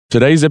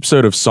Today's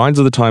episode of Signs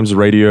of the Times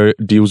Radio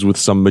deals with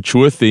some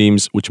mature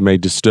themes which may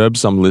disturb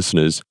some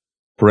listeners.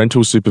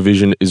 Parental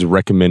supervision is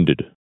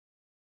recommended.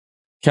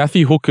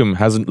 Cathy Hookham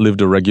hasn't lived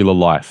a regular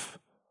life.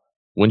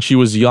 When she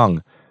was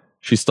young,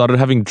 she started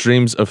having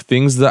dreams of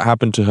things that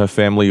happened to her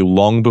family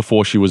long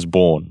before she was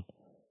born.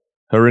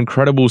 Her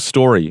incredible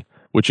story,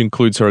 which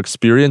includes her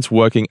experience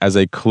working as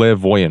a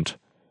clairvoyant,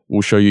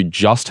 will show you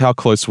just how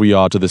close we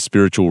are to the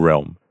spiritual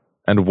realm.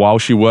 And while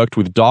she worked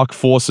with dark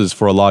forces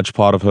for a large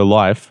part of her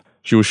life,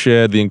 she will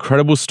share the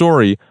incredible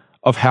story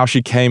of how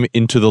she came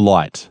into the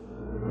light.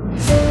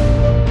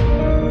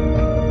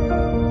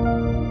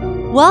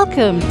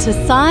 Welcome to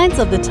Signs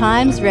of the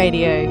Times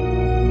Radio.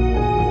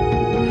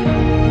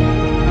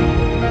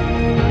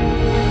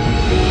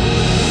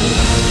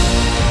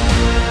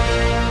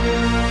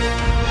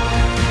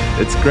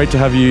 It's great to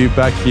have you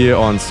back here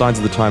on Signs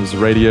of the Times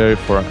Radio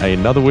for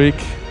another week.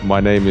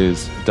 My name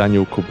is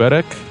Daniel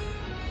Kuberek,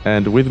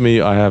 and with me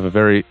I have a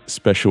very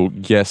special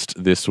guest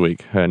this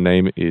week. Her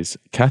name is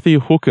Cathy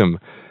Hookham.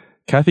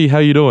 Cathy, how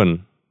are you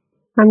doing?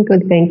 I'm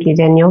good, thank you,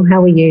 Daniel.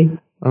 How are you?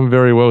 I'm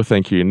very well,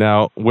 thank you.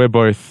 Now, we're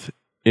both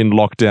in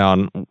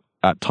lockdown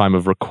at time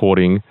of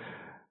recording.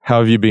 How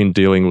have you been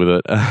dealing with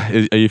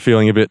it? Are you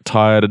feeling a bit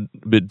tired,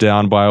 a bit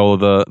down by all of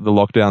the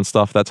lockdown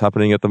stuff that's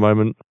happening at the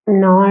moment?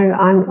 No,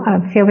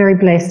 I feel very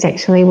blessed,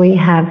 actually. We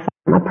have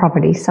a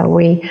property, so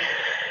we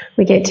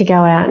get to go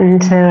out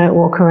and to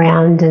walk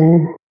around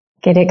and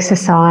get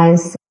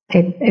exercise.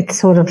 It's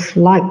sort of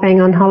like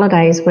being on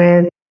holidays.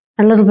 We're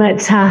a little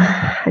bit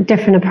a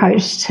different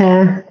approach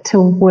to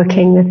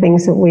working the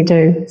things that we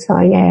do. So,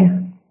 yeah.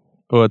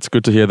 Well, it's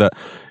good to hear that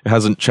it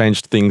hasn't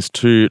changed things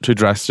too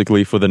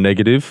drastically for the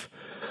negative.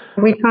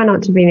 We try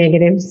not to be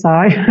negative, so...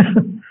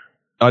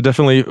 I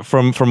definitely,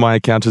 from my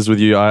encounters with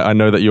you, I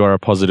know that you are a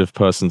positive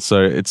person,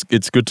 so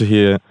it's good to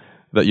hear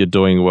that you're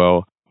doing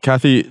well.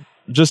 Cathy,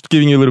 just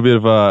giving you a little bit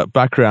of a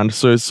background,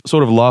 so it's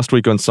sort of last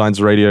week on Science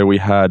Radio, we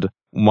had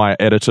my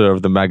editor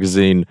of the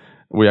magazine,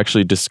 we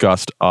actually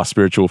discussed Are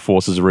Spiritual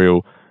Forces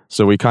Real?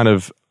 So we kind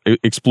of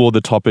explored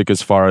the topic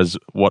as far as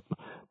what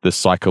the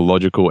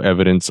psychological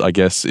evidence, I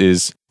guess,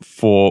 is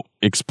for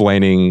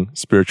explaining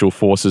spiritual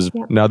forces.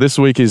 Yep. Now, this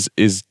week is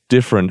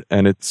different,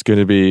 and it's going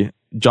to be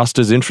just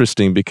as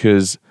interesting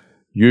because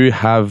you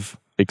have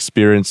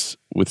experience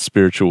with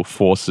spiritual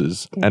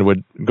forces, and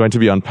we're going to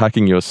be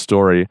unpacking your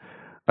story.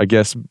 I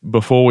guess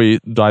before we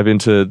dive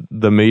into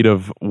the meat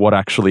of what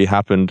actually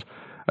happened,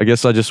 I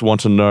guess I just want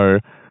to know,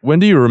 when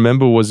do you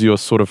remember was your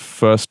sort of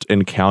first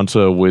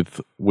encounter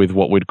with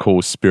what we'd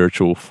call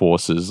spiritual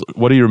forces?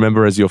 What do you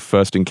remember as your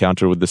first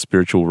encounter with the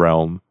spiritual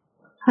realm?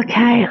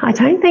 Okay, I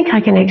don't think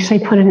I can actually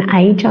put an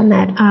age on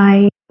that.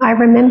 I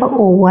remember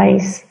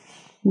always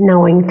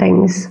knowing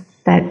things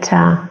that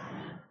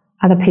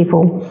other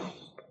people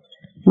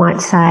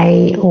might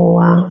say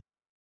or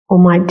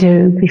might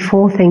do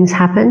before things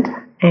happened.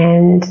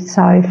 And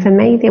so for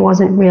me, there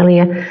wasn't really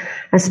a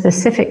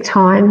specific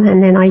time.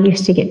 And then I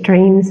used to get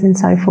dreams and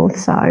so forth.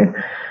 So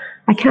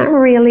I can't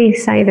really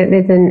say that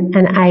there's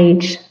an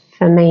age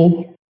for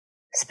me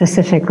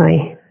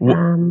specifically.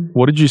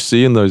 What did you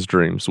see in those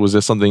dreams? Was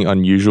there something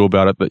unusual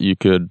about it that you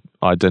could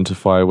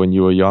identify when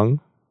you were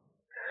young?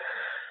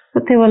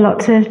 But there were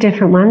lots of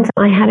different ones.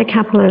 I had a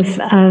couple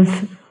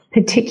of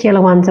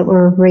particular ones that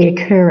were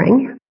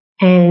reoccurring,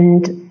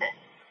 and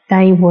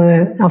they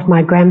were of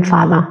my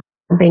grandfather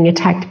being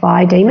attacked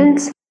by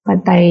demons,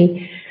 but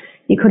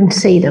you couldn't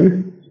see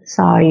them.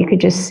 So you could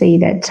just see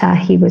that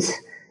he was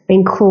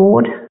being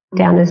clawed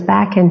down his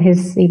back, and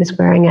he was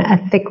wearing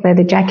a thick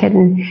leather jacket,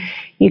 and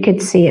you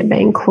could see it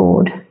being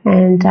clawed,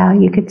 and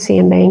you could see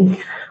him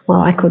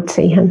I could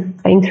see him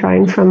being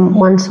thrown from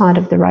one side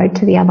of the road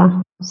to the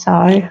other.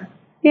 So,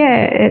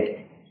 yeah,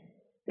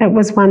 it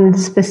was one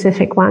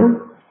specific one.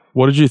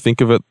 What did you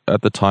think of it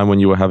at the time when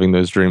you were having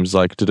those dreams?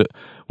 Like,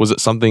 was it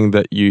something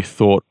that you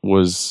thought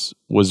was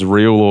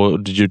real, or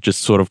did you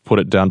just sort of put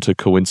it down to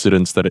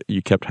coincidence that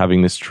you kept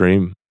having this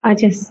dream? I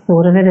just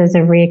thought of it as a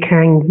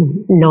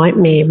reoccurring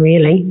nightmare,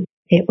 really.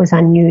 It was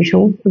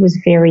unusual. It was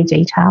very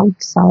detailed,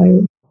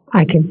 so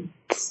I could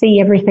see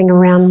everything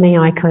around me.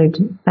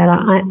 But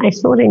I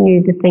sort of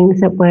knew the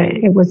things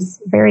it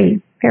was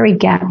very, very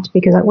gapped,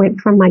 because it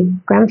went from my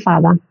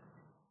grandfather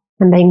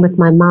and being with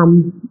my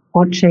mum,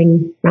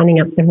 running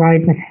up the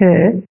road with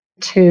her,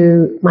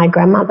 to my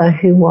grandmother,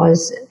 who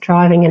was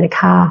driving in a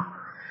car,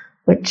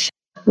 which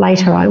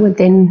later I would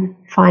then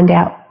find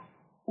out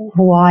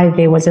why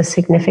there was a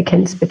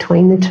significance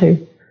between the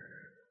two.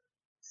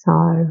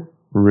 So,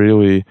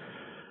 really,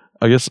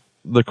 I guess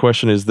the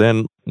question is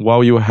then,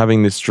 while you were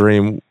having this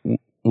dream,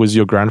 was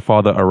your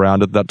grandfather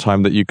around at that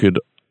time that you could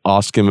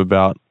ask him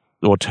about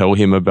or tell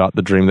him about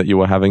the dream that you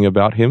were having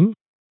about him?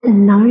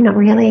 No, not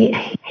really.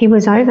 He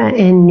was over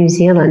in New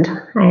Zealand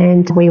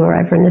and we were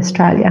over in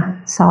Australia.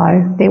 So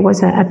there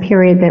was a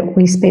period that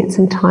we spent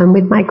some time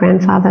with my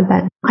grandfather,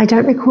 but I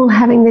don't recall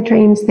having the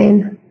dreams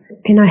then.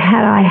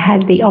 Had I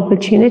had the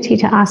opportunity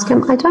to ask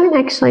him, I don't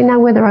actually know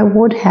whether I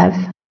would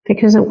have,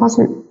 because it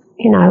wasn't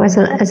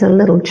as a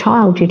little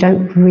child, you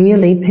don't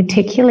really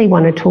particularly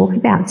want to talk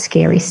about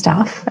scary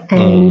stuff.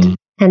 And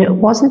it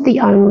wasn't the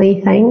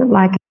only thing.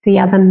 Like, the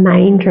other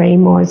main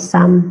dream was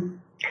a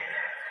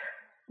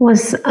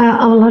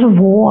lot of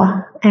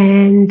war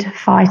and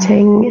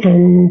fighting,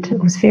 and it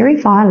was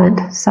very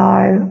violent.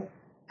 So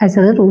as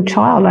a little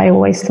child, I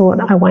always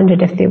I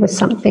wondered if there was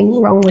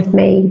something wrong with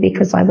me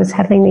because I was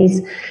having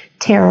these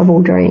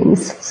terrible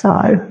dreams. So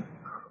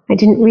I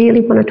didn't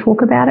really want to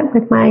talk about it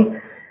with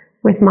my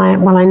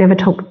I never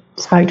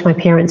spoke to my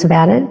parents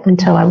about it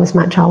until I was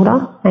much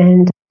older,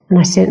 and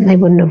I certainly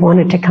wouldn't have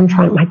wanted to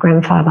confront my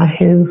grandfather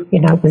who,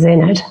 was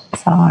in it.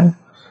 So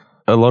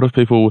a lot of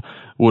people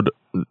would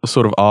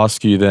sort of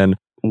ask you then,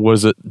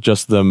 was it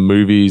just the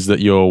movies that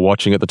you're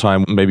watching at the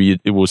time? Maybe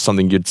it was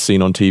something you'd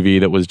seen on TV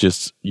that was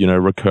just,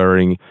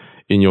 recurring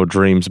in your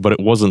dreams, but it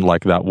wasn't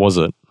like that, was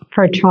it?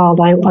 For a child,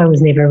 I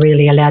was never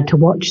really allowed to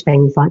watch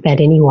things like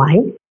that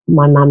anyway.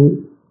 My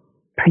mum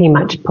pretty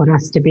much put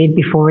us to bed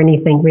before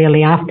anything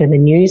really. After the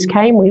news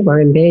came, we were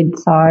in bed,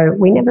 so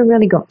we never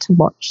really got to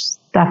watch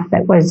stuff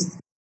that was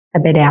a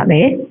bit out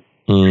there.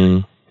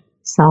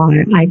 So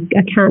I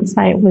can't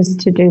say it was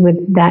to do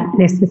with that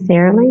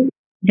necessarily,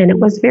 and it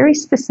was very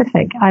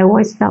specific. I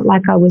always felt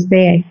like I was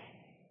there.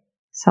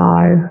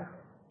 So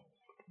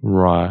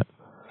right.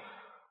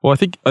 Well,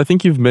 I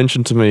think you've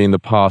mentioned to me in the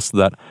past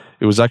that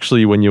it was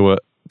actually when you were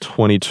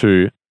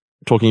 22,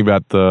 talking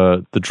about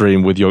the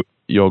dream with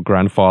your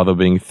grandfather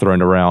being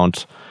thrown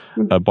around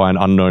by an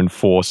unknown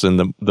force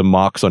and the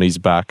marks on his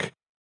back.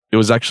 It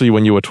was actually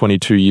when you were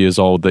 22 years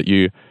old that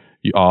you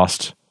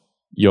asked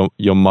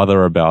your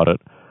mother about it.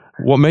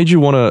 What made you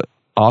want to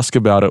ask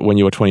about it when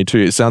you were 22?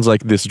 It sounds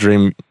like this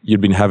dream,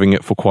 you'd been having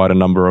it for quite a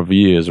number of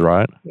years,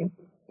 right?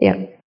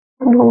 Yeah.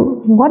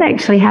 Well, what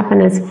actually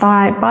happened is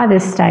by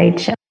this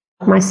stage,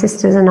 my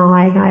sisters and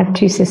I have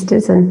two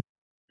sisters, and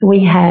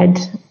we had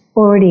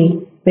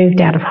already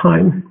moved out of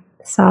home.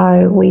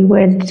 So we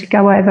would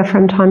go over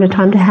from time to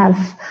time to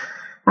have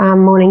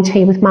morning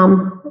tea with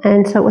Mum.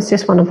 And so it was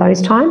just one of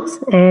those times.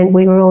 And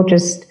we were all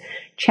just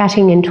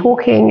chatting and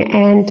talking.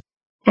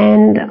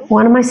 And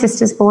one of my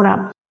sisters brought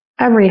up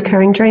a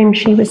recurring dream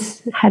she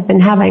had been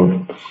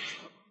having.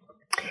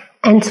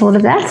 And sort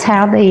of that's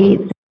how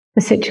the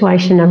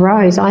situation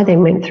arose. I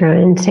then went through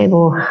and said,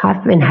 well,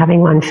 I've been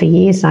having one for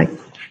years, like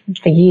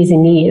for years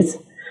and years.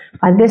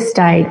 By this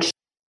stage,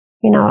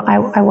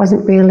 I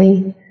wasn't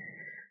really,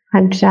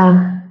 I'd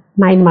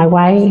made my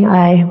way.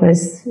 I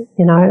was,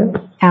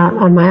 out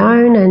on my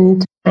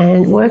own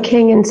and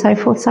working and so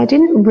forth. So I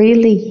hadn't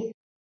really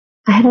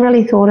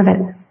thought of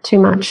it too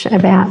much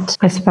about,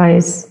 I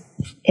suppose,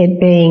 it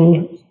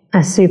being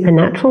a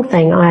supernatural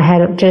thing. I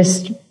had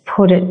just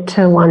put it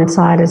to one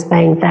side as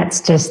being, that's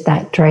just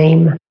that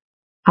dream.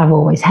 I've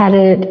always had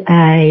it.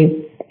 I,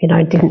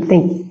 didn't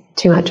think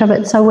too much of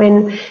it. So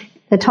when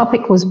the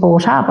topic was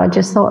brought up, I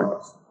just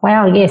thought,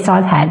 wow, yes,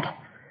 I've had,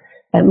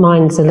 but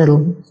mine's a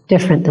little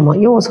different than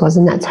what yours was,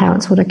 and that's how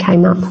it sort of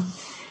came up.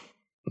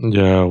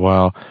 Yeah,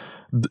 wow.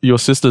 Your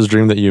sister's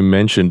dream that you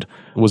mentioned,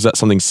 was that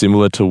something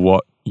similar to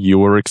what you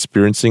were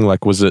experiencing?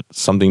 Like, was it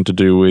something to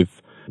do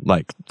with,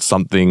 like,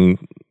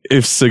 something,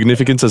 if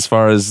significance as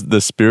far as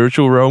the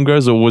spiritual realm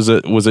goes, or was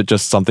it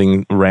just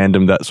something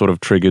random that sort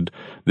of triggered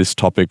this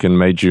topic and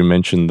made you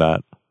mention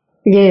that?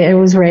 Yeah, it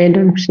was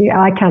random.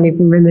 I can't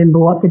even remember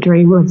what the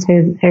dream was,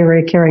 her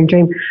recurring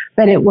dream.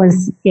 But it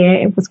was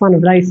one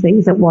of those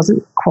things that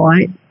wasn't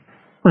quite,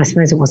 I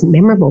suppose it wasn't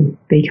memorable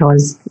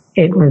because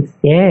it was,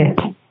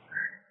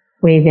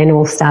 we then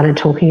all started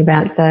talking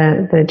about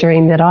the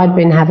dream that I'd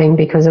been having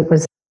because it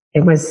was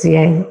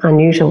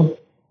unusual.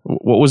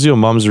 What was your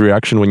mum's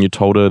reaction when you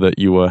told her that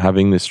you were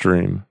having this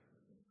dream?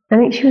 I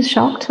think she was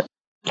shocked.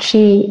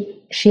 She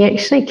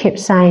actually kept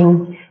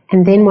saying,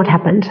 and then what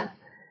happened?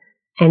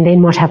 And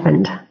then what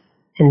happened?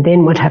 And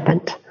then what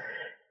happened?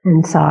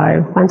 And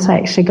so once I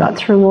actually got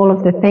through all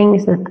of the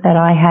things that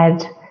I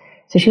had,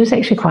 so she was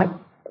actually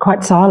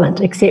quite silent,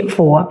 except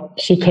for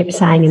she kept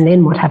saying, and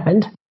then what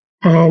happened?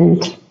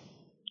 And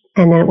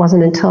then it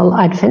wasn't until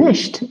I'd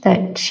finished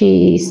that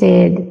she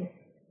said,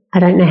 I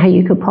don't know how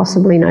you could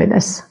possibly know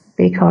this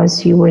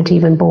because you weren't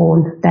even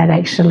born. That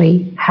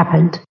actually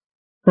happened.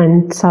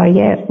 And so,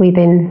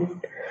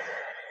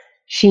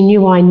 she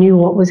knew I knew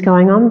what was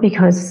going on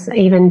because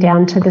even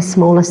down to the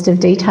smallest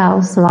of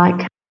details,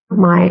 like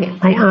my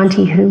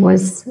auntie who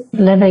was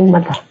living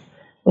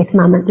with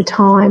Mum at the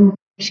time,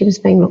 she was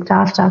being looked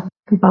after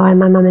by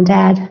my mum and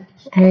dad,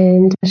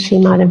 and she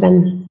might have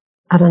been,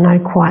 I don't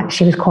know,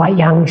 she was quite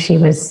young. She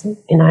was,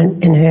 in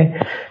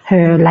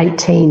her late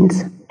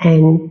teens,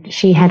 and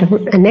she had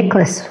a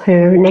necklace.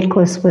 Her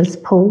necklace was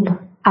pulled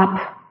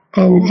up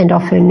and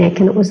off her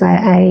neck, and it was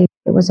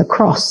a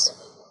cross,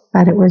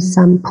 but it was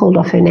pulled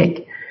off her neck.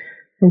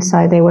 And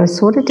so there were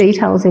sort of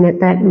details in it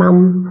that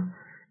Mum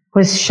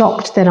was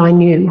shocked that I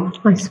knew,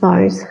 I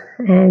suppose.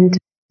 And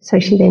so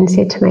she then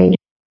said to me,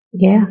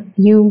 yeah,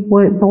 you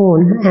weren't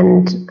born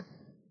and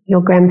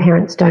your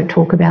grandparents don't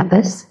talk about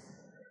this.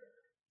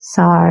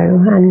 So,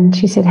 and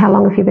she said, how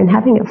long have you been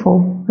having it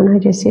for? And I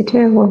just said to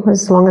her, well,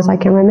 as long as I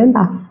can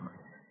remember.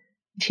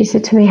 She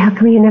said to me, how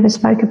come you never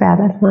spoke about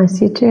it? And I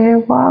said to her,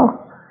 well,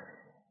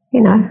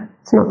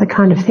 it's not the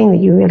kind of thing that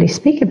you really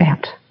speak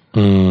about.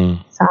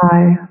 So,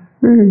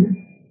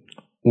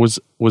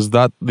 Was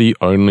that the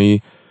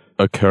only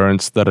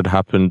occurrence that had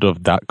happened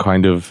of that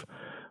kind of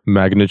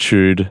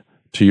magnitude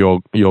to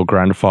your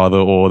grandfather,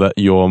 or that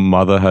your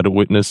mother had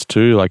witnessed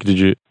to? Like,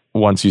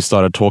 once you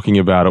started talking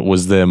about it,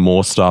 was there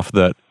more stuff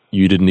that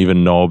you didn't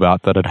even know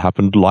about that had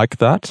happened like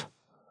that?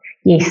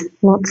 Yes,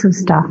 lots of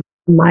stuff.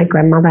 My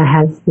grandmother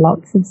has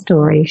lots of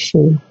stories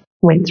she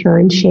went through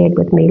and shared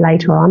with me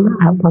later on.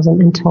 It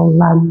wasn't until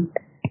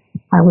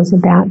I was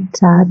about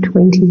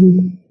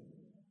 27,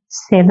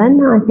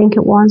 I think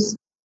it was,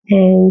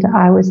 and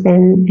I was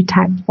then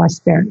attacked by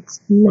spirits,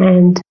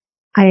 and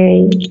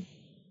I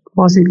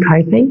wasn't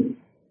coping.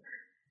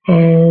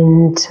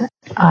 And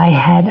I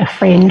had a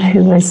friend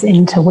who was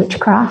into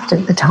witchcraft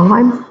at the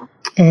time,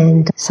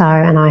 and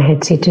I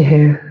had said to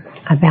her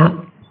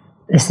about,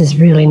 this is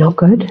really not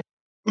good.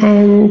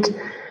 And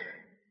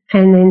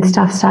then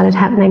stuff started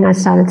happening. I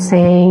started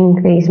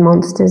seeing these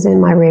monsters in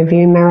my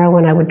rearview mirror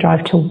when I would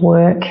drive to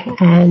work,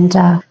 and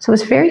so it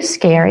was very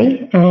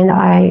scary. And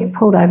I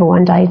pulled over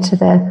one day to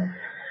the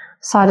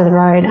side of the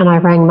road, and I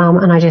rang Mum,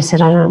 and I just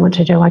said, I don't know what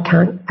to do. I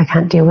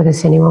can't deal with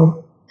this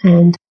anymore.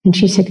 And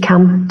she said,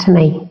 come to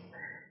me.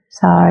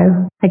 So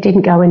I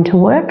didn't go into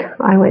work.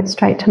 I went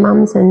straight to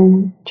Mum's,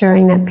 and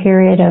during that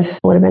period of,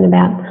 would have been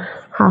about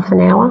half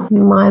an hour,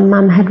 my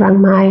mum had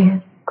rung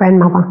my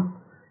grandmother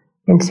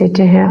and said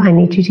to her, I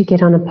need you to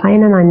get on a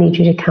plane and I need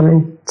you to come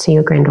and see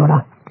your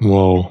granddaughter.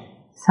 Whoa.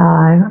 So,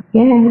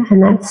 yeah,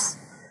 and that's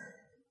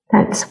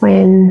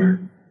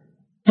when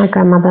my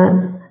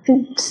grandmother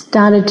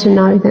started to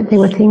know that there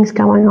were things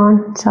going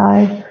on.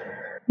 So,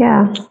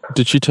 yeah.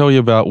 Did she tell you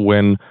about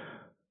when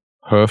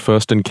her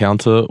first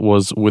encounter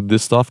was with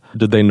this stuff?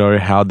 Did they know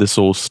how this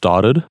all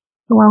started?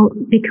 Well,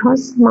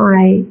 because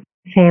my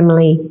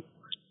family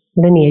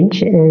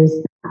lineage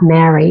is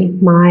Maori,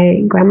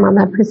 my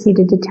grandmother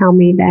proceeded to tell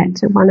me that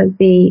one of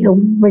the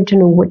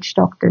original witch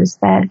doctors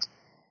that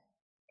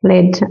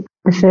led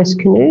the first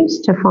canoes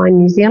to find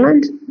New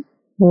Zealand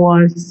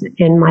was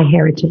in my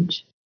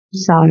heritage.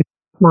 So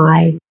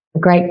my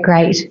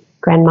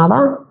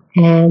great-great-grandmother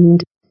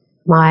and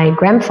my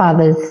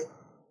grandfather's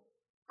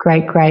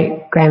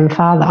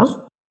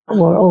great-great-grandfather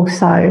were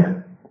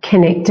also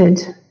connected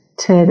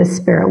to the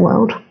spirit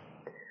world.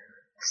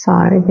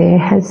 So there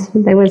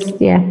was,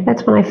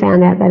 that's when I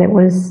found out that it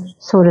was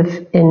sort of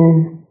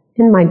in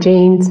my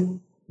genes.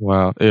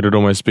 Wow, it had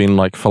almost been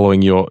like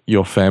following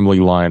your family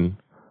line.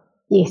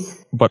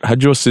 Yes. But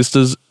had your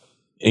sisters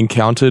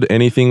encountered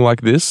anything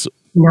like this?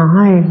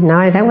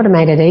 No, that would have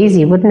made it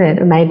easy, wouldn't it?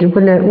 It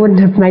wouldn't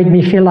have made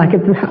me feel like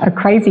a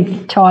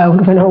crazy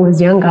child when I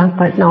was younger.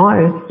 But no,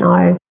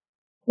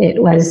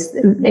 it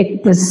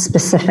was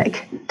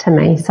specific to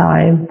me.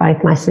 So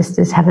both my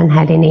sisters haven't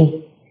had anything.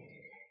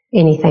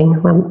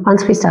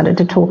 Once we started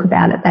to talk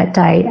about it that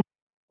day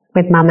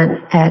with Mum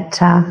at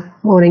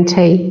morning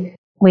tea,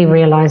 we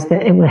realised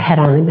that it had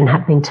only been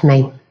happening to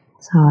me.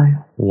 So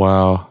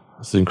wow,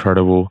 that's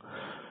incredible.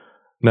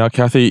 Now,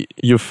 Cathy,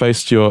 you've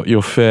faced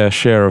your fair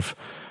share of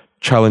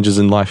challenges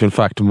in life, in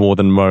fact, more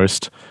than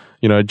most.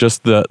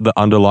 Just the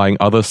underlying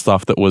other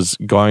stuff that was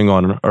going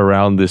on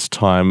around this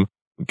time.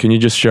 Can you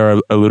just share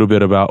a little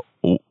bit about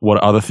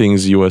what other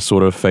things you were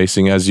sort of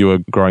facing as you were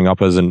growing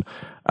up as an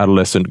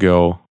adolescent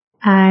girl?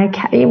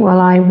 Okay, well,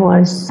 I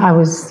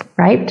was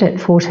raped at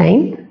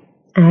 14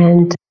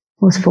 and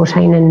was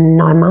 14 and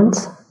 9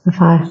 months, if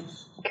I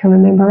can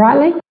remember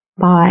rightly,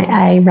 by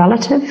a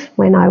relative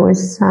when I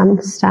was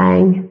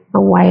staying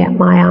away at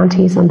my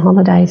auntie's on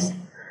holidays.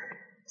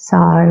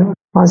 So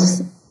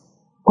it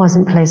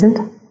wasn't pleasant.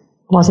 It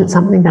wasn't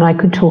something that I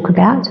could talk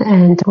about.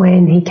 And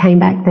when he came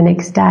back the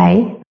next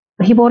day,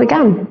 he brought a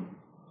gun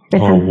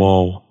with him.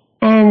 Whoa.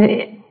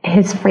 And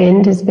his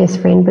best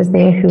friend was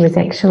there, who was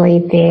actually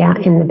there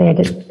in the bed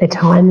at the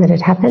time that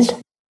it happened.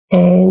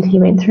 And he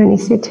went through and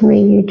he said to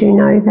me, you do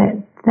know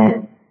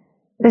that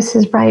this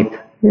is rape.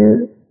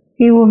 You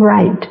were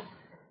raped.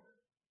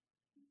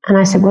 And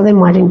I said, well, then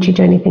why didn't you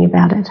do anything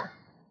about it?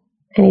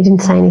 And he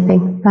didn't say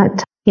anything.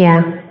 But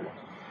yeah,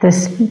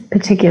 this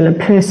particular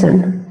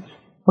person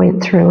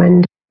went through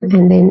and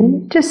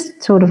then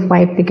just sort of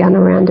waved the gun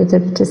around as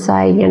if to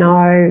say,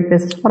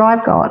 this is what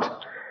I've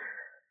got.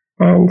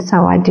 And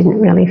so I didn't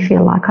really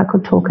feel like I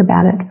could talk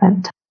about it.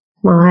 But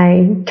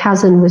my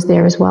cousin was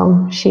there as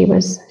well. She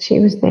was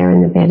there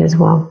in the bed as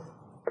well.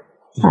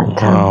 But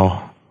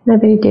wow.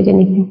 Nobody did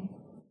anything.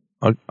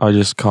 I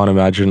just can't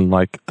imagine,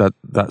 like, that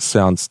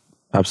sounds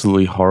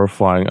absolutely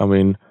horrifying. I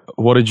mean,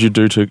 what did you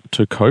do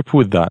to cope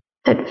with that?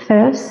 At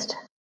first,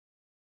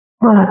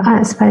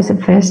 I suppose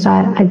at first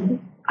I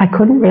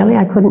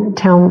couldn't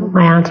tell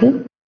my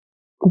auntie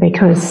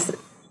because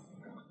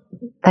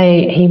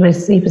he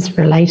was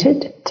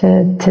related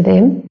to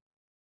them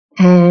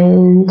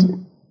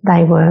and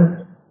they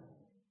were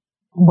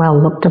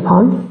well looked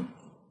upon.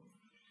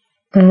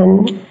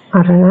 And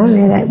I don't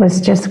know, that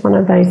was just one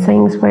of those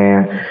things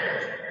where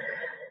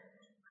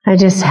I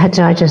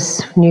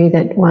just knew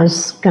that it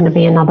was going to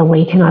be another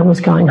week and I was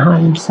going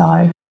home. So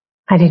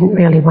I didn't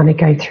really want to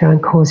go through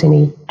and cause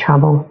any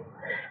trouble.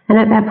 And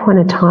at that point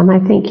in time, I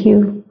think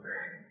you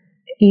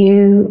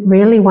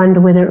really wonder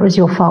whether it was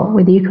your fault,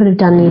 whether you could have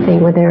done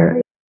anything,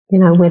 whether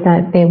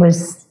there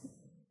was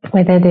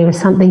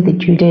something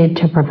that you did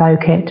to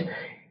provoke it.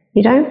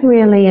 You don't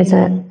really, as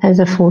a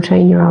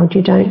 14-year-old,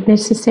 you don't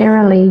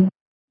necessarily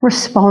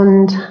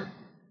respond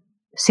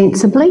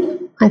sensibly,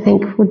 I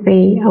think would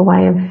be a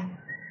way of,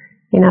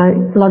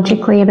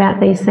 logically about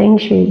these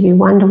things. You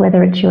wonder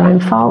whether it's your own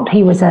fault.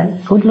 He was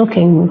a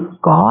good-looking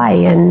guy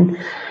and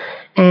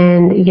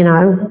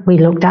we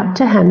looked up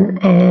to him,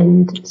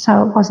 and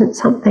so it wasn't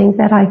something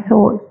that I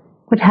thought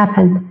would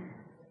happen.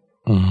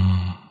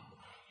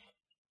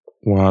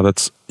 Wow,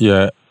 that's,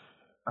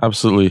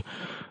 absolutely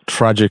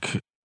tragic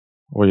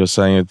what you're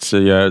saying. It's,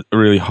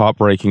 really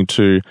heartbreaking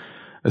too,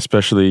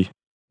 especially,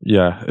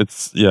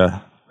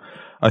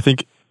 I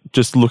think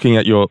just looking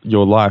at your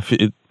life,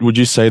 would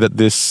you say that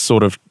this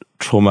sort of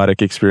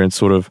traumatic experience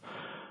sort of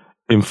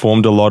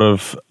informed a lot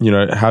of,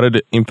 how did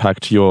it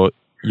impact your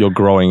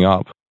growing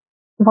up?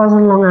 It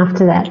wasn't long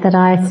after that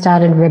I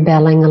started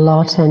rebelling a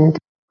lot, and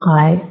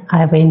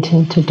I went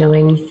into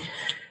doing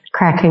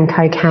crack and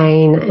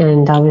cocaine,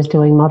 and I was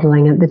doing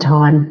modelling at the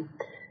time.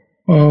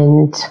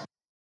 And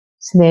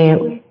so there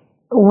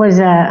was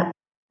a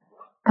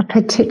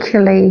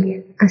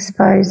particularly, I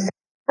suppose,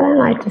 I don't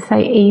like to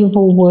say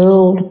evil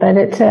world, but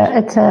it's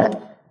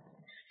a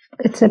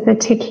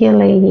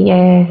particularly,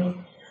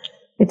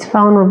 it's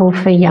vulnerable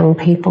for young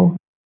people.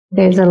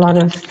 There's a lot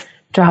of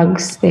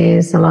drugs,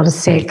 there's a lot of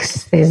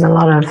sex, there's a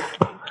lot of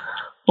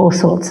all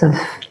sorts of,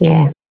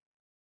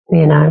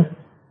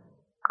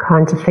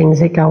 kinds of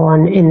things that go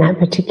on in that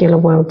particular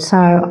world.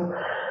 So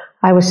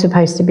I was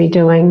supposed to be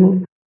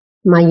doing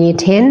my year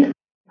 10,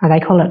 they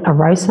call it a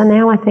ROSA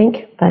now, I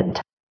think,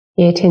 but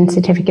year 10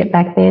 certificate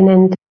back then.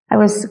 And I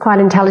was quite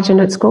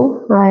intelligent at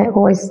school. I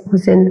always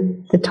was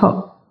in the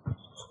top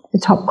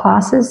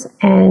classes.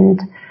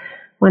 And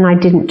when I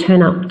didn't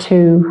turn up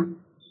to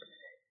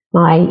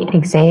my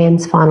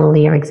exams, final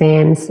year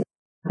exams,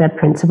 the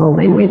principal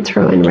then went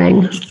through and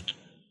rang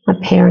my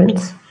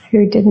parents,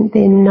 who didn't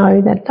then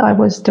know that I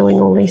was doing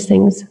all these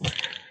things,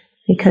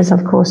 because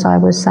of course I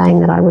was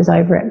saying that I was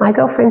over at my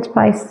girlfriend's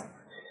place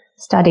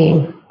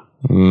studying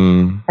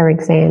her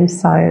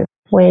exams. So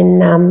when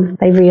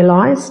they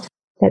realised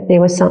that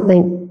there was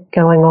something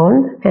going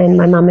on, and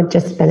my mum had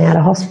just been out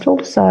of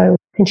hospital, so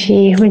when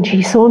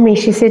she saw me,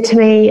 she said to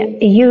me,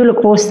 "You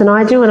look worse than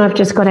I do, and I've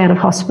just got out of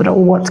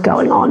hospital. What's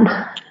going on?"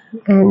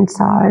 And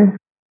so,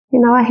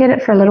 I hid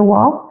it for a little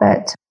while,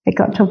 but it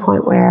got to a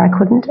point where I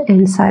couldn't.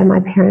 And so my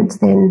parents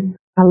then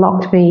not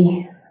locked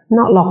me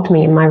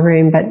in my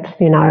room, but,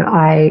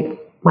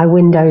 my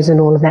windows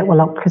and all of that were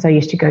locked, because I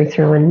used to go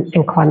through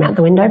and climb out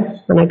the window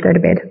when I'd go to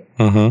bed.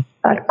 Mm-hmm.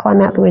 I'd climb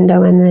out the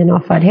window and then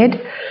off I'd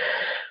head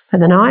for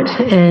the night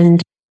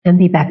and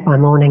be back by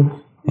morning.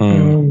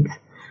 And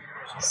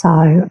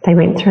so they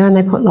went through and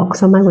they put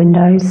locks on my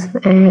windows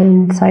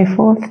and so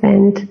forth.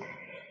 And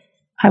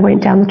I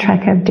went down the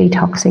track of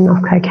detoxing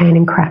off cocaine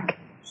and crack.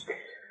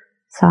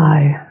 So,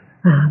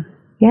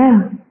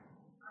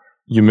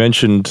 You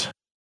mentioned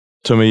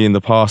to me in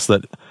the past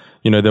that,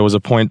 there was a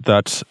point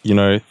that,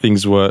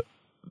 things were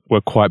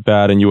quite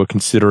bad and you were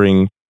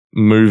considering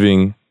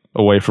moving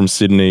away from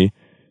Sydney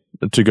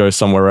to go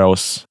somewhere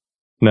else.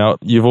 Now,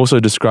 you've also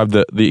described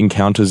the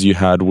encounters you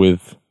had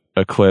with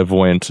a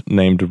clairvoyant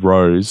named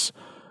Rose.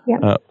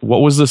 Yep.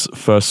 What was this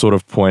first sort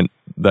of point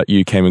that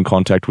you came in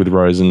contact with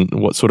Rose, and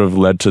what sort of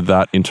led to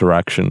that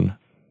interaction?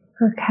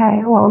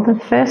 Okay, well,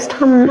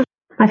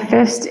 my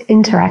first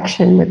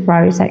interaction with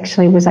Rose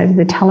actually was over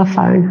the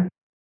telephone.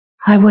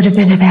 I would have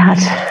been about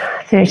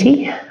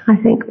 30, I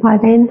think, by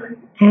then.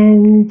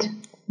 And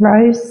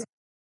Rose,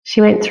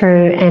 she went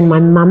through, and my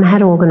mum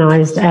had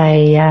organised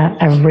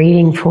a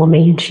reading for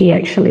me, and she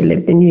actually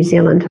lived in New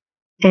Zealand.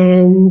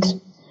 And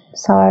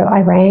so I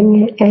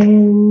rang,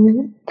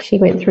 and she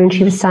went through, and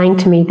she was saying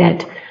to me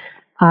that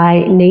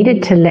I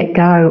needed to let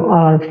go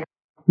of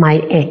my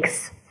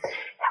ex,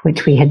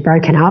 which we had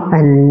broken up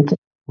and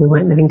we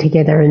weren't living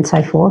together and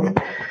so forth.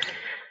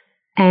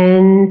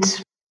 And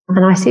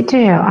I said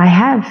to her, "I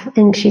have."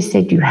 And she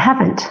said, "You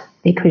haven't,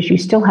 because you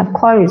still have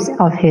clothes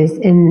of his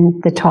in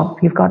the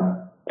top. You've got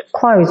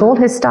clothes, all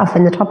his stuff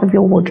in the top of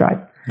your wardrobe."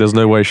 There's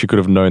no way she could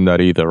have known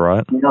that either,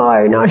 right?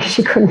 No,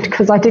 she couldn't,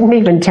 because I didn't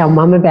even tell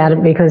Mum about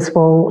it, because,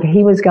 well,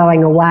 he was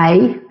going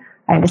away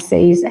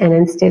overseas, and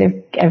instead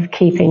of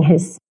keeping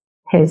his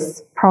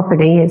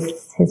property,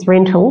 his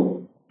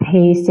rental,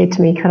 he said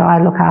to me, could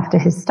I look after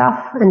his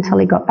stuff until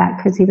he got back,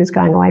 because he was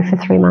going away for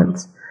 3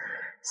 months.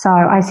 So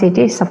I said,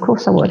 yes, of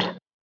course I would.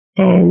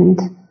 And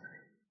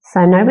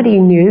so nobody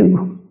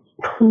knew.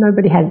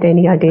 Nobody had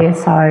any idea.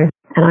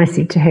 And I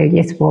said to her,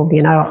 yes, well,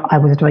 I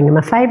was doing him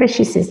a favour.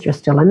 She says, you're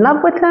still in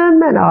love with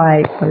him? And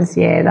I was,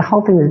 the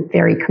whole thing was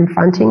very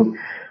confronting.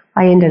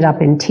 I ended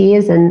up in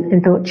tears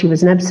and thought she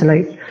was an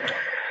absolute,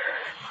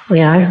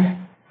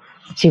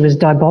 she was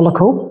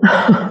diabolical.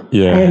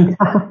 Yeah.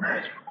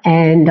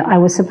 And I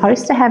was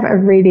supposed to have a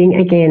reading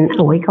again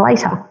a week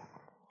later.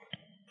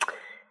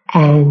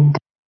 And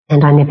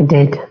I never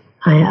did.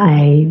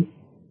 I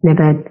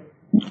never,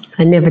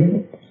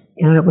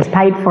 it was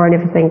paid for and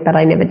everything, but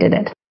I never did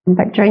it.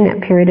 But during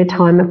that period of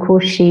time, of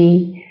course,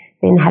 she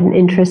then had an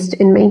interest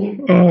in me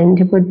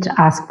and would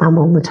ask Mum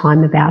all the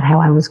time about how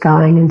I was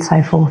going and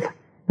so forth.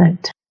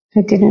 But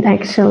I didn't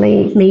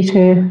actually meet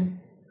her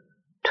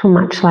till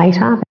much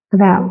later,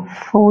 about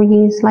 4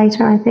 years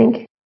later, I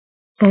think.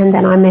 And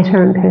then I met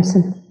her in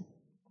person.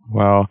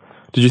 Wow.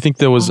 Did you think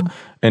there was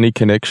any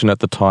connection at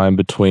the time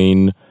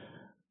between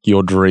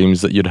your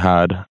dreams that you'd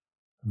had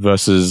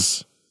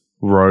versus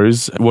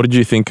Rose? What did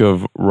you think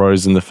of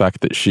Rose and the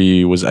fact that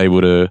she was able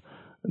to,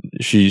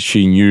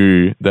 she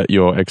knew that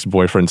your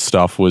ex-boyfriend's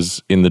stuff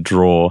was in the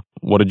drawer?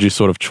 What did you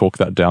sort of chalk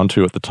that down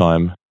to at the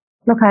time?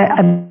 Look,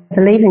 I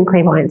believe in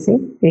clairvoyancy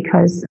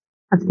because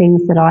of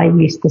things that I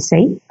used to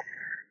see.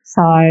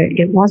 So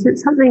it wasn't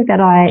something that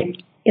I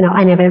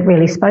never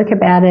really spoke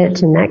about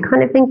it and that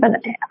kind of thing, but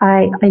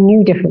I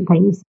knew different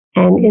things.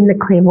 And in the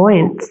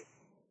clairvoyant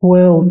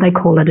world, they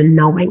call it a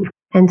knowing.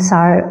 And so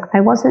I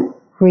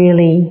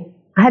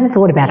hadn't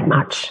thought about it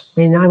much.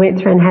 When I went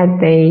through and had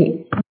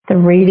the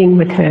reading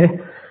with her,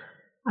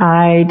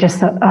 I just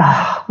thought,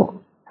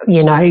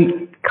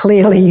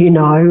 clearly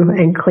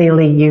and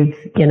clearly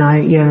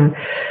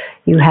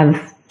you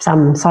have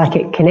some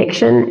psychic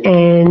connection.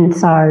 And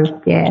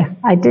so, yeah,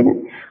 I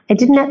didn't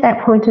at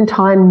that point in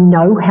time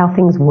know how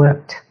things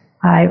worked.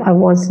 I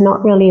was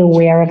not really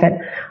aware of it.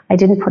 I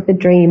didn't put the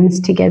dreams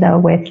together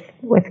with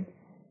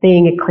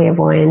being a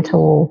clairvoyant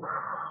or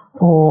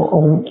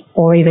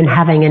even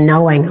having a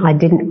knowing. I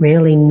didn't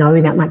really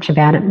know that much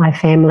about it. My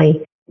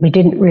family, we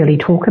didn't really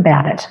talk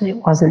about it. It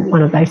wasn't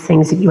one of those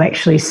things that you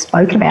actually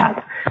spoke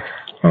about.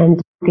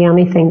 And the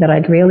only thing that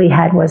I'd really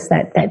had was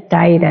that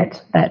day,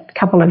 that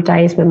couple of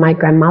days when my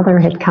grandmother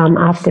had come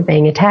after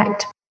being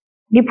attacked.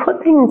 You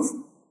put things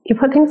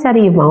out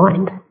of your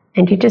mind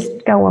and you just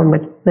go on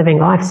with living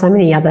life. So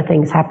many other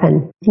things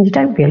happen and you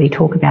don't really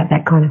talk about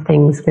that kind of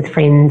things with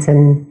friends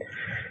and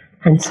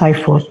so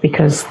forth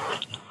because,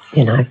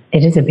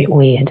 it is a bit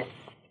weird.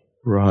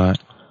 Right.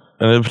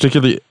 And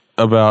particularly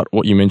about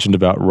what you mentioned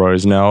about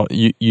Rose. Now,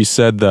 you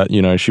said that,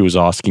 she was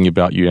asking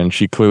about you and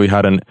she clearly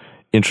had an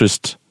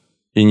interest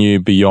in you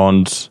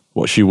beyond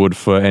what she would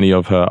for any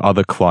of her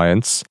other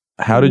clients.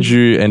 How did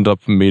you end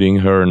up meeting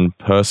her in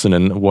person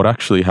and what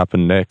actually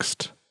happened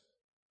next?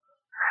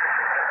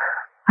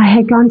 I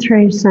had gone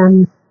through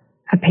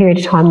a period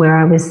of time where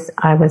I was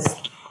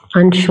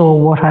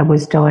unsure what I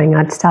was doing.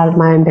 I'd started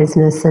my own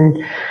business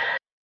and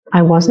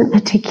I wasn't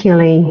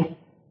particularly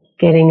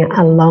getting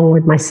along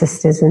with my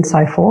sisters and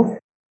so forth.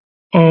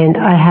 And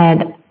I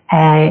had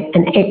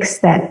an ex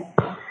that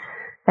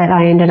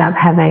I ended up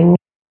having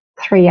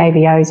 3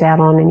 AVOs out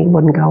on and he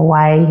wouldn't go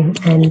away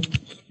and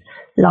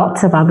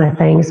lots of other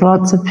things,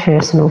 lots of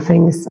personal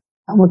things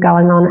were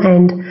going on.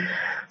 And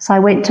so I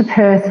went to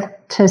Perth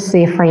to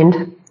see a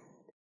friend.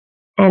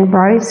 And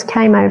Rose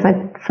came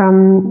over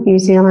from New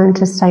Zealand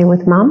to stay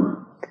with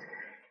Mum.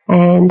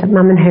 And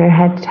Mum and her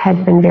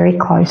had been very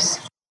close.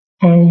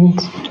 And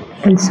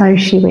so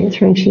she went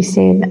through and she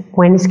said,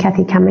 "When is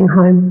Cathy coming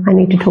home? I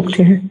need to talk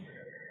to her."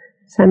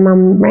 So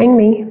Mum rang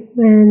me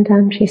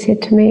and she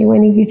said to me,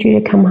 "When are you due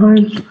to come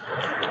home?"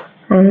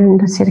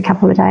 And I said, "A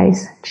couple of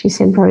days." She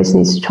said, "Rose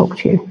needs to talk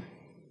to you."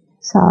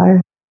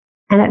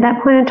 And at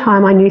that point in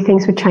time, I knew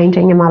things were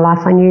changing in my life.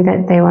 I knew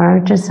that there were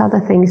just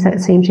other things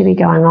that seemed to be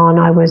going on.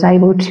 I was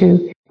able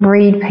to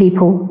read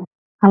people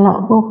a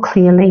lot more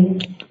clearly.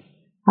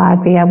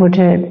 I'd be able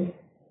to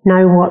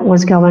know what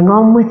was going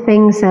on with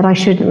things that I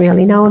shouldn't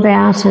really know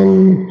about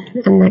and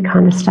that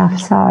kind of stuff.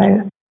 So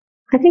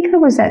I think I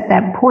was at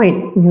that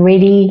point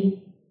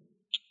ready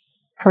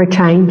for a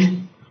change.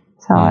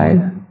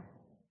 So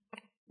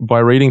by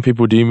reading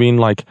people, do you mean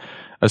like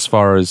as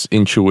far as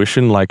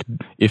intuition, like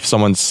if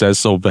someone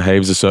says or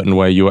behaves a certain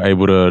way, you were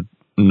able to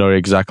know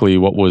exactly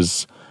what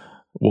was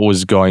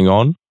going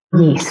on?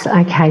 Yes.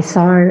 Okay.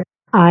 So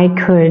I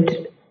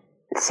could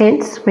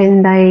sense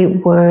when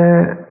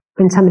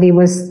somebody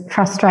was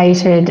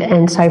frustrated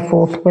and so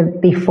forth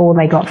before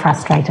they got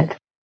frustrated,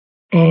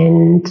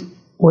 and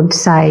would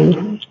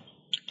say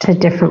to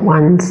different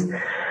ones,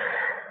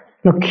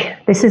 "Look,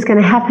 this is going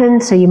to happen,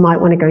 so you might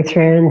want to go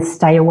through and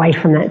stay away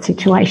from that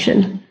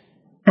situation."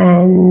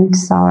 And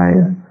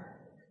so,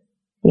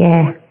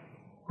 yeah,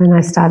 when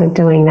I started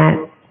doing that,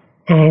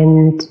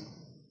 and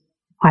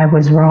I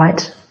was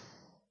right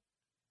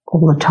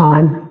all the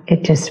time,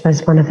 it just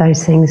was one of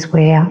those things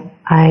where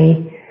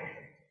I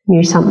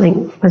knew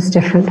something was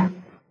different.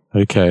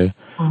 Okay.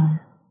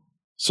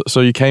 So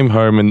you came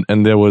home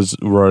and there was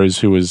Rose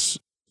who was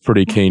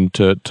pretty keen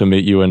to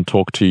meet you and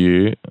talk to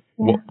you.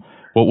 Yeah.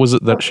 What was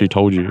it that she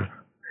told you?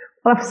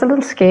 Well, I was a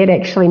little scared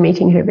actually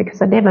meeting her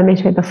because I'd never met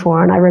her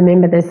before, and I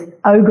remember this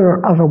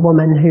ogre of a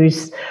woman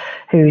who's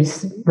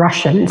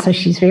Russian, so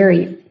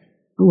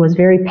was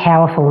very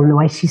powerful in the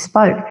way she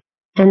spoke.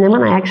 And then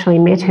when I actually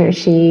met her,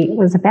 she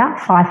was about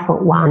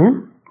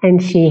 5'1",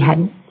 and she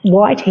had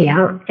white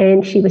hair,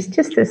 and she was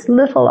just this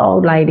little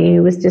old lady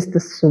who was just the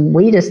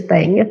sweetest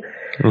thing.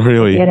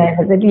 Really? Yeah,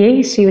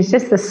 she was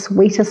just the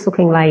sweetest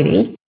looking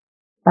lady,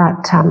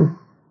 but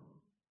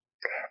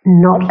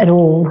not at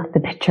all the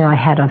picture I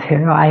had of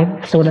her.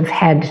 I sort of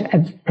had a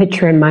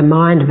picture in my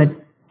mind of a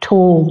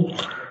tall,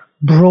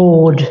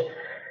 broad,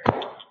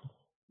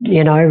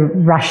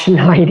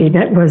 Russian lady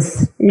that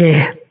was,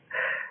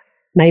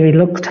 maybe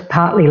looked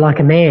partly like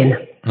a man.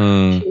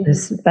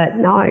 But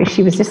no,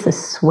 she was just a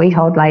sweet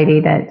old lady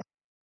that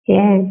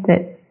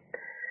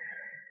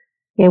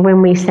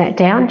when we sat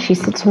down, she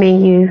said to me,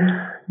 you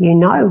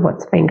know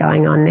what's been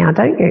going on now,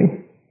 don't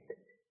you?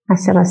 I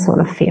said, I sort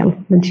of feel.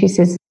 And she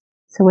says,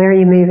 so where are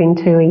you moving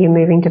to? Are you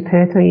moving to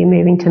Perth or are you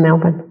moving to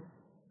Melbourne?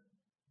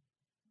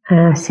 And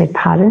I said,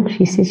 pardon?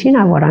 She says, you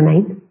know what I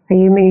mean.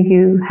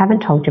 You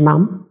haven't told your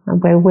mum.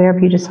 Where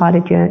have you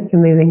decided you're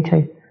moving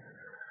to?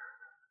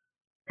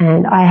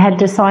 And I had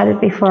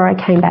decided before I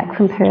came back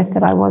from Perth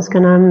that I was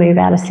going to move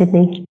out of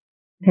Sydney.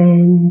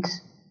 And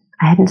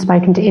I hadn't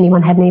spoken to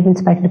anyone, hadn't even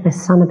spoken to my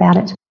son about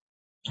it.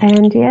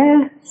 And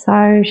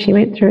so she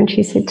went through and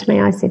she said to me,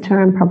 I said to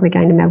her, I'm probably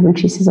going to Melbourne.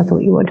 She says, I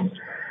thought you would.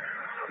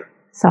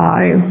 So,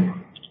 I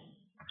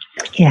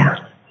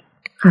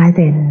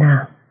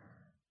then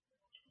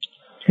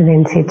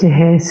said to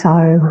her,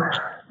 so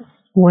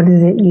what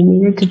is it you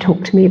needed to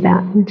talk to me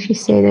about? And she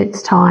said,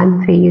 it's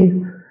time for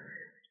you.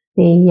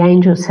 The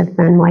angels have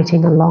been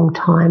waiting a long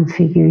time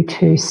for you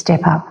to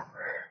step up.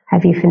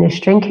 Have you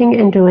finished drinking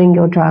and doing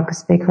your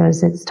drugs?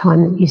 Because it's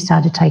time that you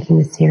started taking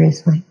this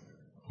seriously.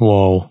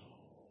 Whoa.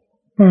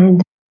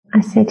 And I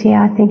said,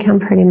 I think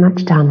I'm pretty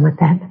much done with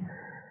that.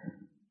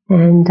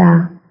 And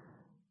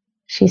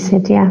she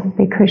said,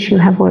 because you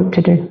have work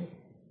to do.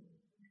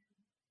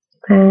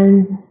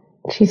 And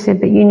she said,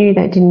 but you knew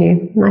that, didn't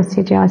you? And I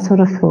said, I sort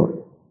of thought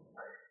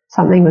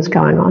something was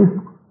going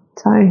on.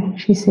 So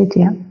she said,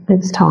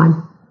 it's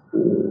time.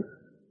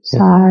 So,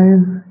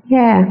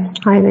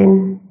 I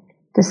then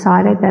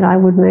decided that I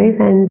would move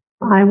and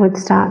I would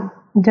start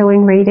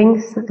doing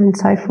readings and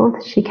so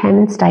forth. She came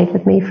and stayed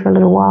with me for a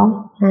little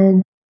while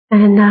and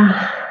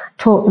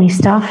taught me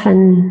stuff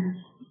and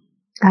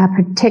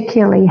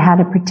particularly how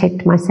to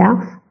protect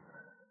myself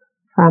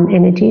from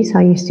energies.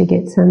 I used to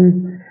get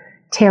some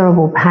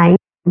terrible pain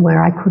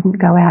where I couldn't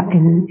go out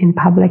in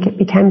public. It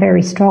became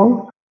very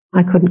strong.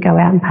 I couldn't go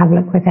out in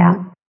public without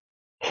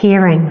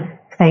hearing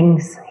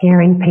things,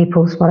 hearing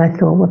what I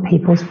thought were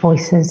people's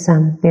voices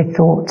and their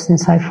thoughts and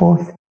so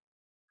forth.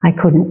 I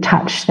couldn't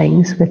touch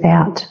things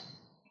without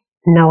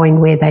knowing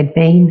where they'd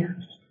been.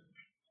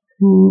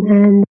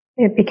 And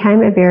it became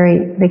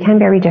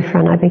very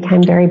different. I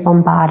became very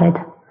bombarded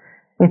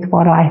with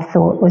what I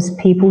thought was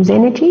people's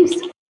energies.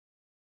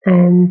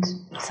 And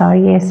so,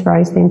 yes,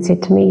 Rose then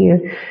said to me,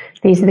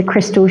 these are the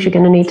crystals you're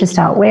going to need to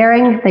start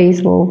wearing.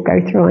 These will go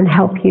through and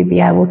help you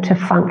be able to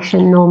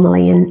function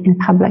normally in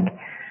public.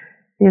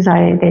 Because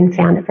I then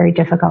found it very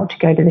difficult to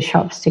go to the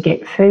shops to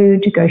get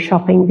food, to go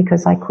shopping,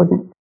 because I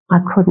couldn't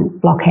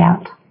block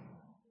out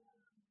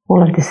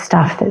all of this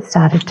stuff that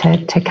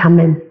started to come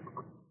in.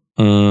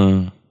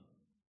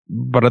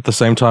 But at the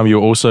same time, you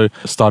also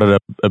started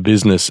a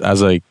business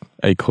as a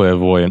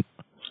clairvoyant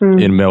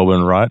in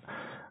Melbourne, right?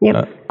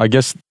 Yep. I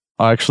guess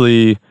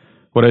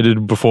what I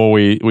did before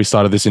we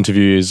started this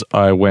interview is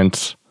I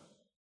went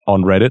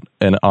on Reddit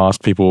and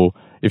asked people,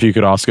 if you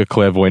could ask a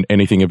clairvoyant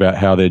anything about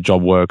how their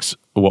job works,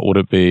 what would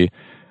it be?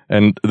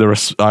 And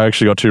I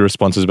actually got 2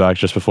 responses back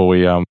just before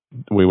we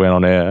went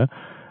on air.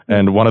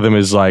 And one of them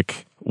is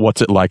like,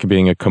 what's it like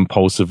being a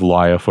compulsive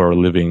liar for a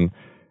living?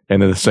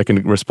 And then the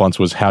second response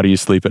was, how do you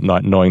sleep at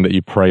night knowing that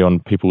you prey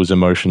on people's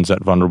emotions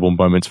at vulnerable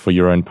moments for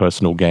your own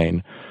personal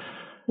gain?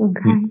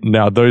 Okay.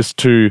 Now, those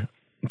two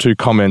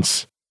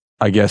comments,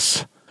 I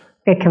guess...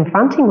 They're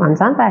confronting ones,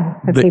 aren't they?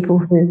 For people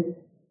who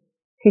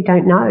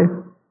don't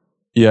know.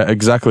 Yeah,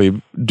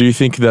 exactly. Do you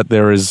think that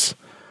there is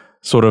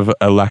sort of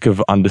a lack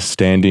of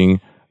understanding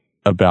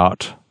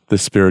about the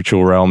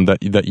spiritual realm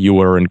that you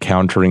were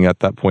encountering at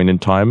that point in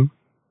time?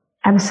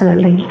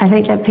 Absolutely. I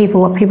think that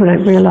what people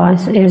don't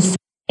realise is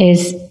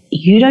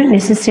you don't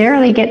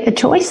necessarily get the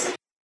choice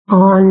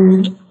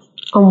on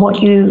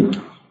what you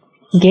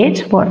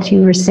get, what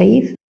you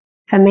receive.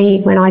 For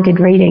me, when I did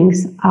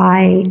readings,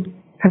 I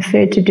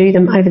preferred to do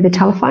them over the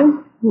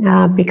telephone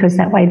because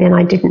that way then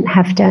I didn't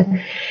have to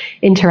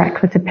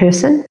interact with the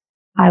person.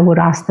 I would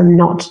ask them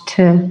not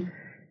to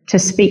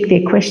speak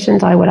their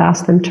questions. I would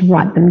ask them to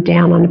write them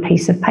down on a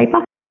piece of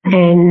paper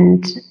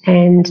and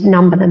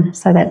number them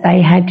so that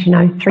they had,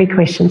 3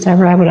 questions they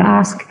were able to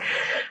ask.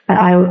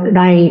 But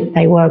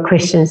they were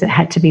questions that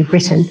had to be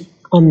written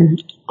on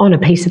a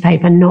piece of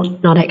paper,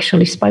 not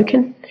actually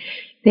spoken.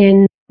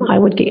 Then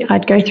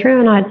I'd go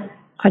through and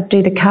I'd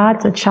do the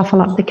cards. I'd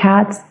shuffle up the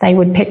cards. They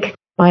would pick.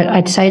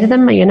 I'd say to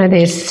them,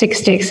 there's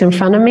 6 decks in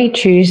front of me.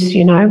 Choose,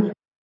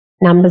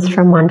 numbers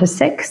from 1 to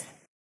 6.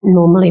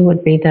 Normally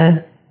would be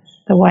the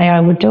way I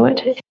would do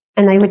it.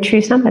 And they would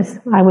choose numbers.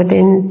 I would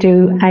then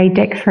do a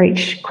deck for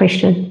each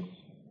question.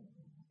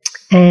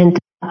 And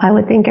I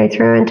would then go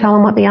through and tell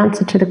them what the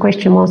answer to the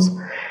question was.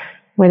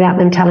 without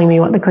them telling me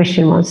what the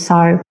question was.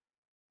 So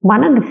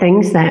one of the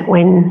things that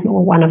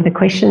one of the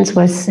questions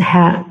was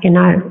how,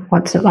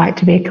 what's it like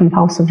to be a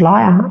compulsive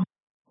liar?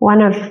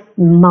 One of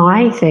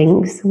my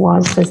things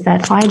is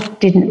that I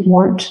didn't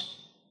want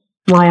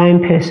my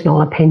own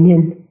personal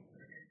opinion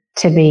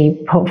to be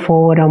put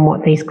forward on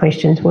what these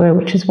questions were,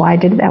 which is why I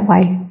did it that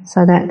way.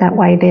 So that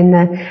way then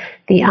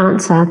the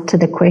answer to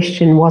the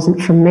question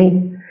wasn't from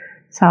me.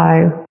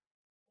 So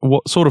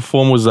what sort of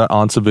form was that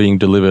answer being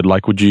delivered?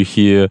 Like, would you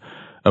hear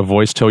a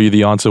voice tell you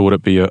the answer? Would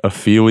it be a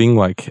feeling?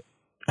 Like,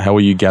 how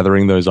were you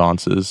gathering those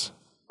answers?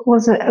 It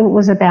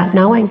was about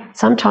knowing.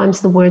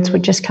 Sometimes the words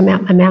would just come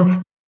out my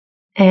mouth.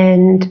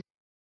 And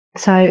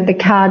so the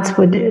cards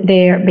would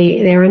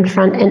be there in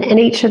front, and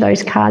each of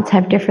those cards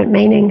have different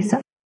meanings.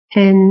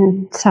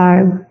 And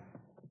so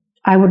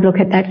I would look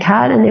at that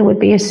card, and there would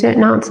be a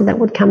certain answer that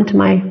would come to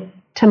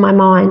my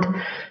mind.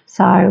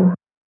 So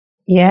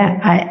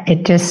yeah,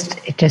 it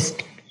just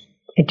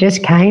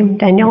came,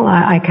 Daniel.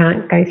 I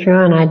can't go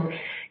through, and I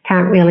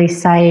can't really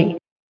say.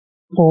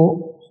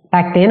 Or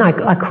back then,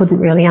 I couldn't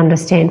really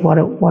understand what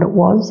it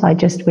was. I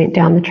just went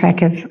down the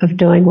track of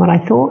doing what I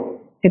thought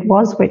it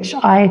was, which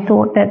I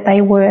thought that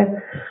they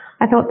were.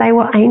 I thought they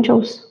were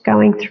angels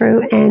going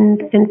through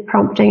and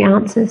prompting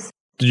answers.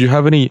 Did you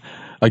have any,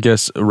 I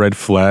guess, red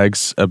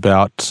flags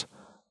about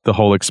the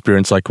whole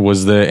experience? Like,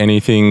 was there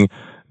anything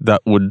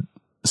that would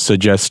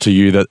suggest to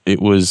you that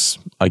it was,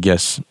 I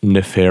guess,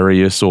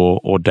 nefarious or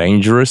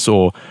dangerous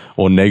or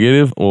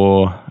negative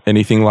or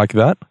anything like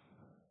that?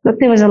 Look,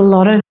 there was I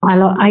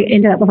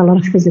ended up with a lot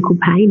of physical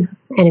pain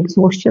and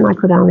exhaustion. I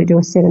could only do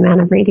a set amount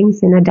of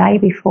readings in a day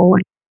before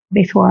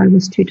I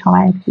was too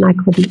tired, and I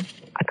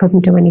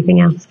couldn't do anything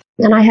else.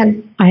 And I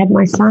had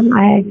my son.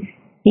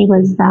 He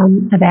was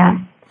about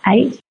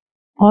 8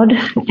 odd,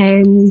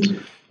 and it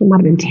might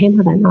have been 10.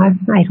 I don't know,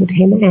 8 or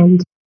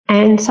 10.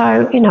 And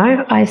so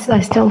I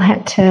still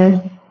had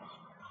to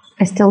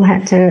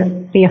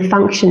be a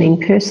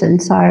functioning person.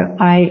 So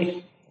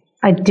I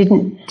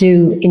didn't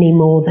do any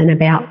more than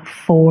about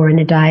 4 in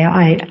a day.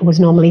 I was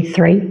normally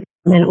 3,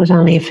 and it was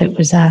only if it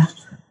was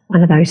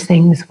one of those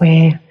things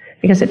where,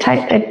 because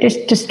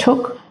it just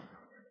took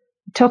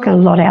a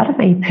lot out of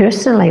me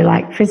personally,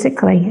 like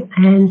physically,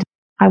 and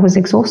I was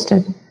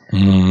exhausted.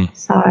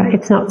 So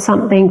it's not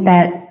something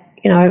that,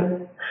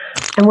 and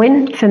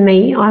when, for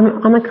me,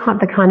 I'm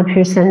the kind of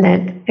person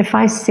that if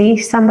I see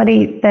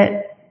somebody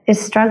that is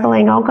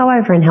struggling, I'll go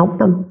over and help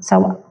them.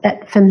 So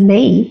that for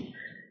me,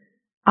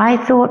 I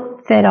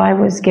thought that I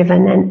was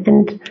given,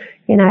 and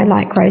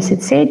like Rose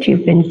had said,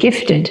 you've been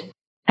gifted.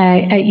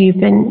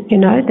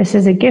 This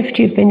is a gift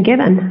you've been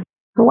given.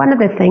 One of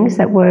the things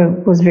that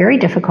was very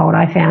difficult,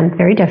 I found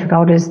very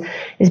difficult, is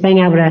being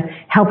able to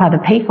help other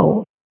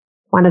people.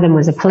 One of them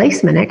was a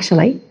policeman,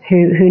 actually,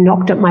 who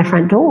knocked at my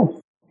front door.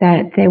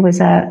 That there was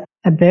a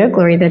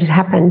burglary that had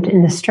happened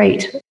in the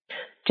street,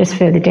 just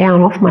further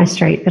down off my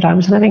street that I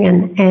was living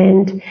in.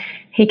 And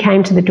he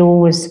came to the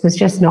door, was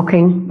just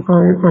knocking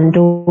on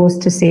doors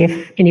to see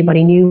if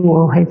anybody knew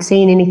or had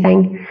seen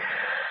anything.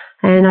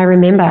 And I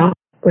remember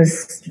it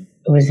was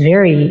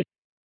very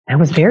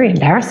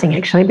embarrassing,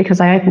 actually, because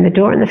I opened the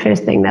door and the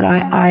first thing that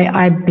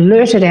I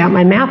blurted out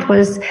my mouth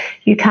was,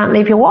 "You can't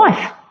leave your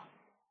wife."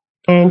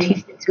 And he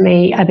said to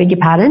me, "I beg your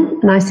pardon?"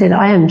 And I said,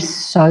 "I am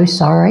so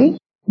sorry,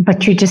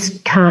 but you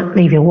just can't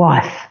leave your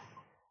wife."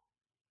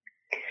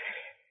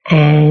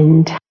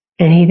 And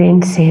he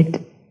then said,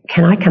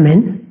 "Can I come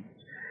in?"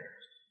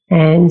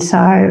 And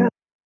so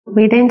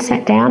we then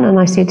sat down, and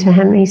I said to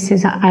him, he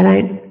says, "I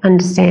don't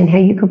understand how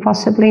you could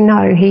possibly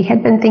know." He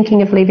had been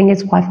thinking of leaving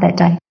his wife that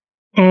day.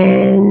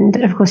 And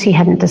of course he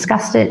hadn't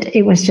discussed it.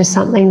 It was just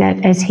something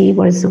that as he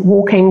was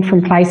walking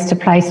from place to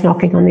place,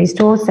 knocking on these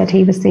doors, that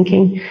he was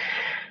thinking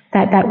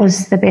that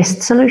was the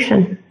best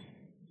solution.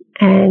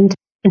 And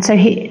so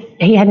he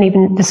hadn't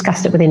even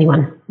discussed it with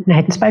anyone. They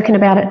hadn't spoken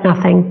about it,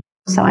 nothing.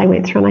 So I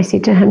went through and I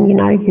said to him, you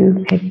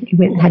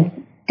went and had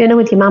dinner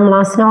with your mum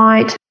last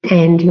night,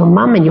 and your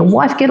mum and your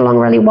wife get along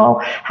really well.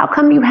 How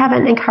come you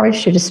haven't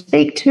encouraged her to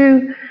speak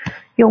to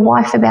your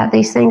wife about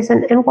these things?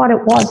 And what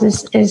it was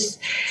is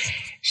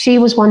she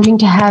was wanting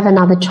to have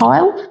another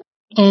child,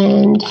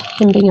 and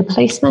him being a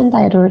policeman,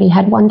 they had already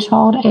had one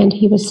child, and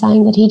he was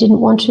saying that he didn't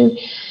want to.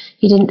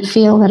 He didn't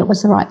feel that it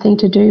was the right thing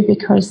to do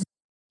because,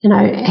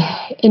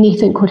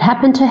 anything could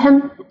happen to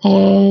him,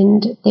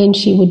 and then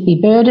she would be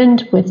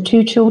burdened with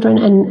 2 children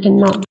and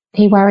not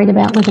be worried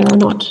about whether or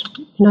not,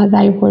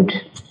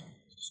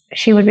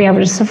 she would be able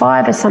to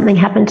survive if something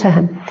happened to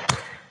him.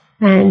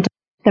 And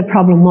the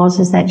problem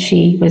was that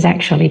she was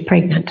actually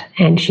pregnant,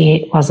 and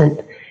she wasn't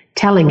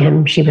telling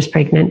him she was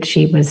pregnant.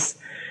 She was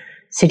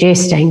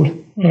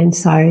suggesting, and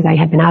so they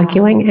had been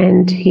arguing,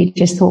 and he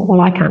just thought,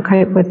 well, I can't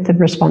cope with the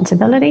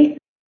responsibility.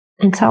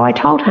 And so I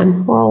told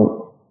him,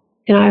 well,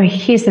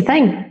 here's the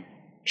thing.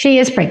 She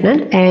is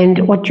pregnant,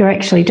 and what you're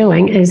actually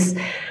doing is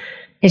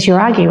you're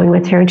arguing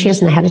with her, and she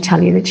doesn't know how to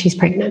tell you that she's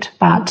pregnant.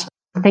 But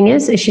the thing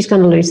is she's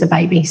going to lose the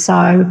baby.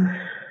 So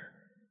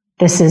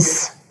this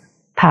is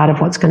part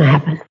of what's going to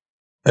happen.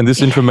 And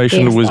this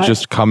information Yes, was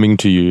just coming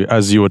to you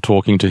as you were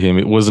talking to him.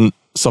 It wasn't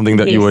something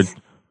that you were yes.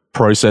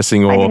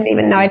 processing or... I didn't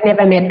even know. I'd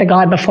never met the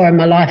guy before in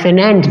my life,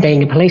 and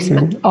being a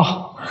policeman,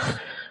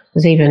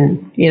 was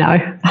even, you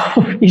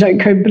don't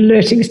go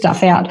blurting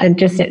stuff out, and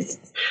just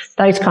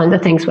those kinds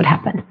of things would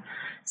happen.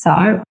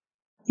 So,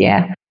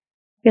 yeah,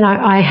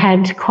 I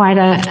had quite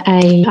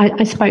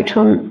I spoke to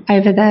him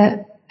over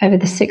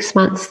the 6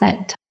 months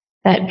that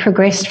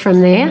progressed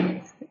from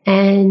there,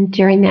 and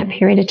during that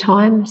period of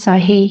time, so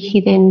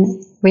he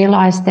then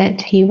realised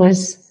that he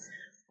was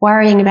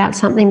worrying about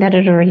something that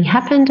had already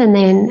happened, and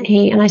then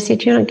I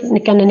said, you're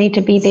going to need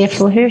to be there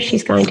for her.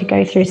 She's going to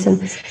go through some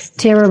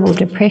terrible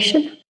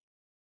depression.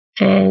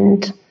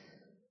 And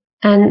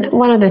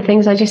one of the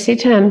things I just said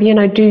to him,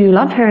 do you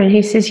love her? And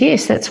he says,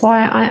 yes. That's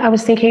why I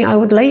was thinking I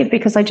would leave,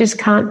 because I just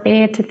can't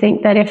bear to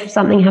think that if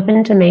something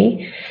happened to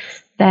me,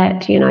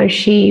 that,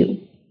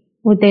 she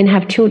would then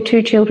have two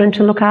children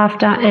to look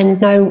after and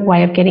no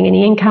way of getting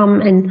any income.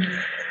 And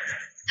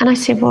I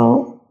said,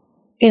 well,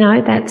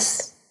 I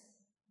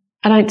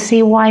don't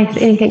see why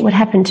anything would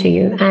happen to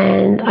you.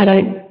 And I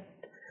don't,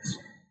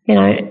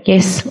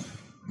 yes,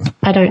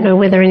 I don't know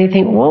whether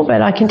anything will,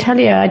 but I can tell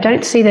you I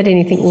don't see that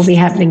anything will be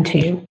happening to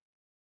you.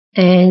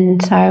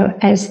 And so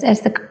as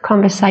the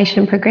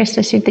conversation progressed,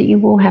 I said that you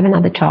will have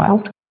another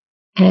child,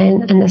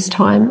 and this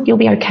time you'll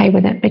be okay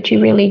with it, but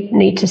you really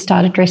need to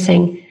start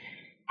addressing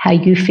how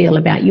you feel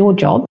about your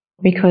job,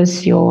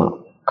 because you're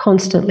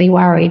constantly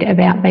worried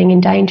about being in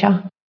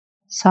danger.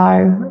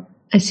 So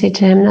I said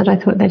to him that I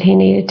thought that he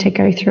needed to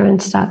go through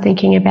and start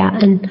thinking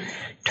about and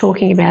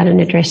talking about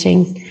and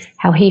addressing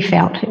how he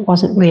felt. It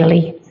wasn't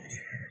really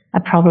a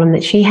problem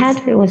that she had,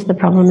 it was the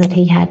problem that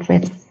he had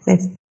with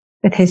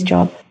his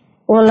job.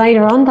 Well,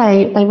 later on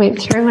they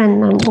went through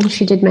and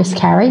she did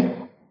miscarry,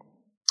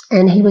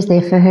 and he was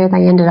there for her.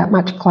 They ended up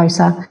much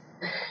closer.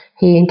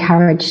 He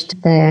encouraged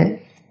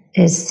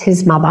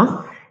his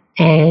mother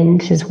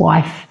and his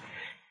wife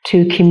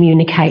to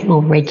communicate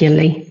more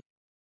regularly,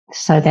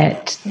 so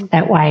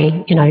that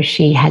way,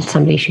 she had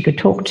somebody she could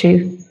talk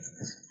to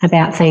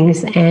about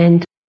things.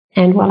 And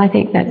well, I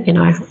think that,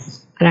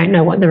 I don't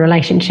know what the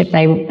relationship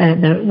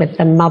with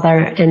the mother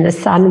and the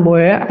son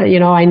were.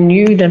 I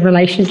knew the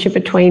relationship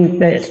between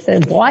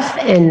the wife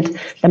and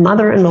the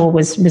mother-in-law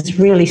was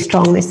really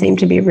strong. There seemed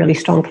to be a really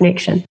strong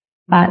connection.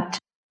 But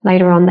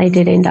later on, they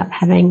did end up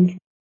having,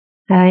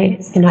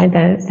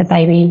 the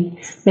baby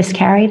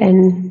miscarried,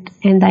 and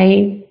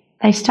they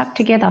stuck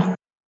together.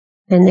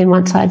 And then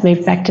once I'd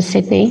moved back to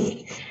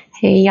Sydney,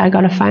 I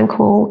got a phone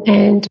call,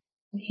 and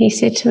he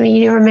said to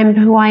me, you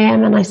remember who I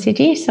am? And I said,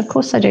 yes, of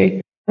course I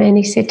do. And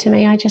he said to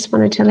me, I just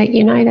wanted to let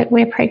you know that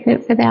we're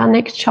pregnant with our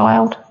next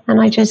child.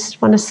 And I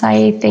just want to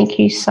say thank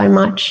you so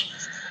much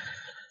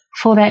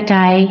for that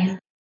day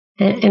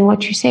and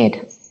what you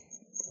said.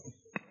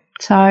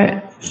 So,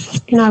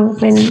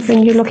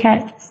 when you look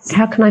at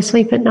how can I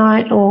sleep at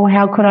night, or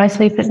how could I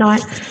sleep at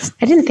night,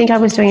 I didn't think I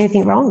was doing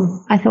anything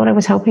wrong. I thought I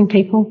was helping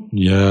people.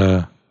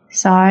 Yeah.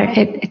 So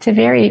it's a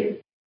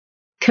very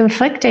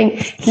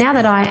conflicting, now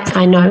that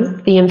I know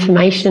the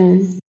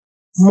information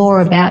more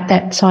about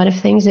that side of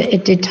things,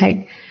 it did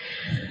take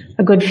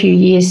a good few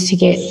years to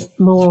get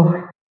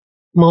more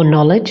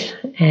knowledge,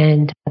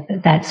 and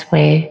that's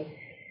where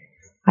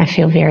I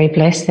feel very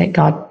blessed that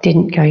God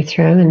didn't go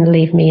through and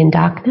leave me in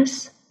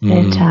darkness,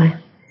 that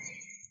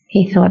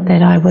he thought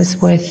that I was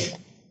worth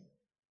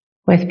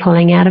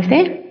pulling out of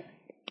there.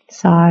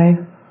 So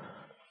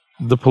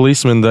the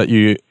policeman that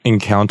you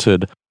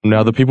encountered,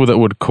 now the people that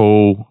would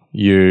call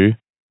you,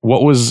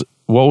 what was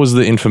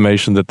the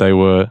information that they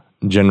were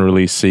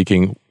generally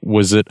seeking?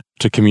 Was it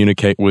to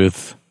communicate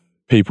with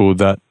people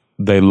that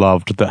they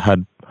loved that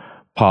had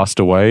passed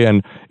away?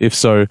 And if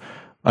so,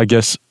 I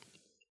guess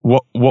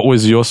what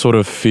was your sort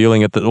of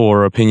feeling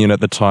or opinion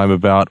at the time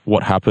about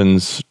what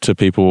happens to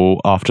people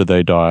after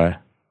they die?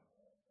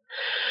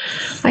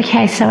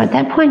 Okay, so at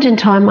that point in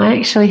time, I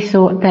actually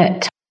thought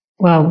that,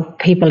 well,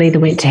 people either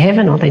went to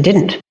heaven or they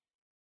didn't.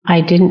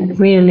 I didn't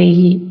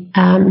really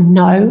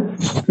know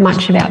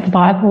much about the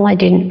Bible. I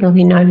didn't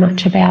really know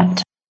much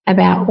about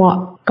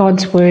what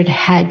God's Word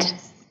had,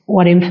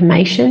 what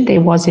information there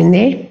was in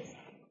there.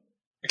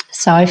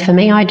 So for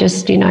me, I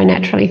just,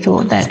 naturally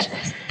thought that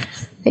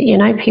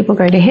people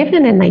go to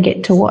heaven and they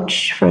get to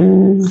watch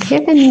from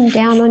heaven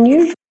down on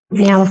you.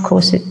 Now, of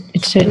course, it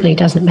certainly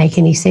doesn't make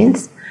any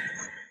sense,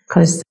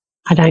 because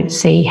I don't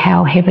see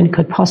how heaven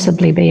could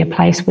possibly be a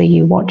place where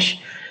you watch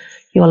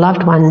your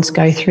loved ones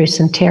go through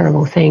some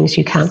terrible things.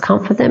 You can't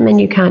comfort them and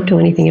you can't do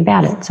anything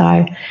about it.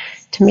 So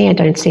to me, I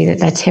don't see that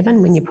that's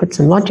heaven when you put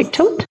some logic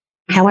to it.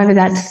 However,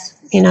 that's,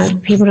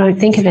 people don't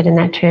think of it in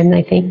that term.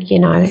 They think,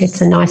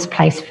 it's a nice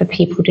place for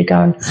people to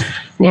go.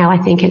 Now I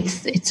think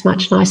it's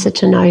much nicer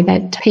to know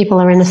that people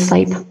are in a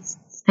sleep,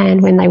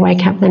 and when they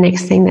wake up, the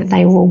next thing that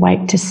they will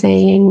wake to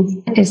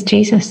seeing is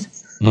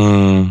Jesus.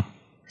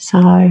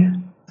 So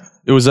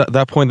it was at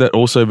that point that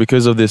also,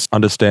 because of this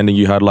understanding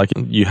you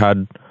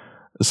had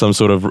some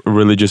sort of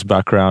religious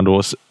background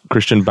or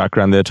Christian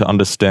background there to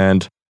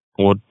understand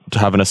or to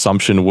have an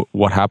assumption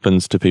what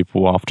happens to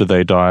people after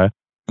they die.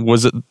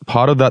 was it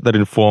part of that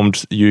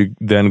informed you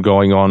then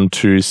going on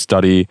to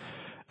study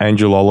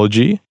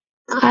angelology?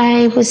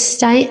 I was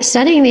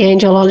studying the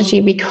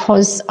angelology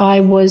because I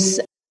was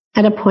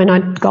at a point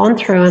I'd gone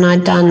through and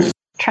I'd done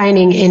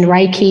training in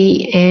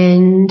Reiki,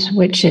 and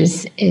which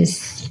is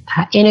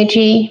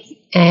energy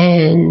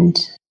and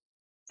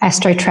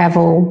astro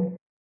travel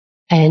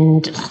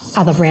and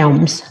other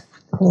realms.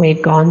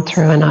 We'd gone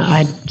through and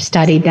I'd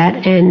studied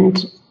that,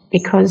 and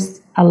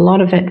because a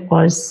lot of it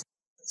was,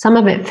 some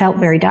of it felt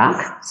very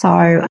dark,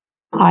 so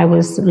I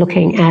was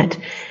looking at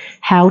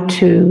how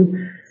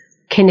to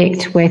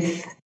connect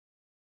with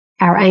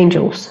our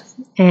angels.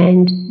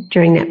 And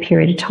during that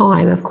period of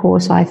time, of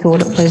course, I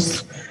thought it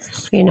was,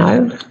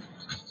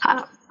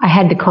 I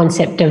had the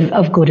concept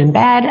of good and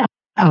bad,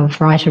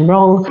 of right and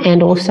wrong,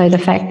 and also the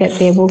fact that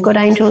there were good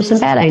angels and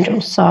bad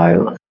angels.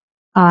 So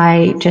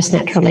I just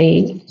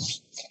naturally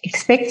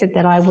expected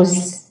that I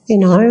was,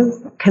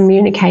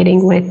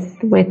 communicating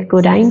with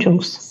good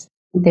angels.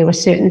 There were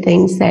certain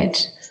things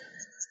that,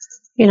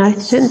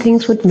 certain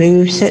things would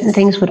move, certain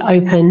things would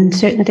open,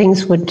 certain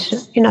things would,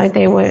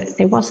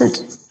 there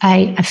wasn't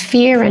a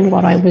fear in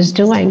what I was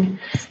doing.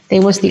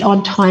 There was the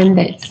odd time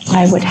that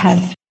I would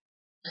have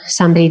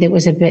somebody that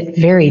was a bit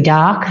very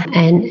dark,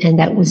 and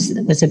that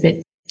was a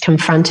bit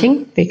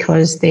confronting,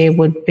 because there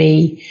would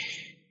be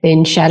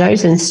then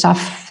shadows and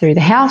stuff through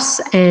the house,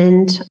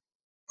 and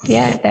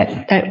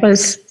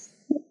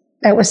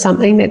that was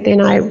something that then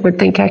I would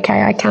think,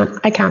 okay, I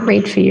can't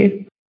read for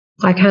you.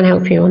 I can't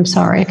help you. I'm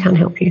sorry, I can't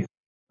help you.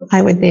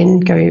 I would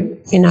then go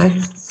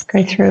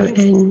through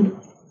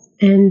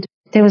and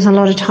there was a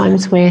lot of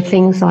times where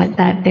things like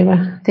that, there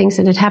were things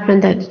that had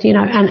happened that,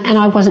 and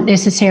I wasn't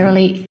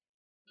necessarily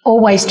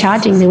always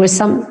charging. There was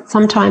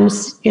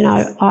sometimes,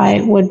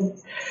 I would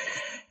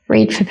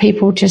read for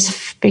people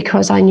just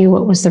because I knew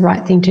it was the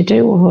right thing to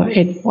do, or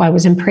I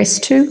was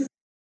impressed to.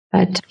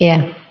 But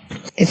yeah,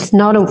 it's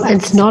not a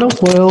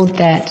world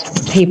that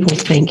people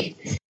think.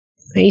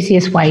 The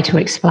easiest way to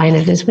explain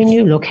it is when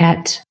you look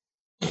at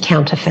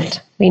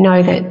counterfeit. We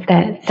know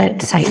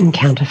that Satan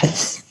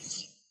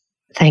counterfeits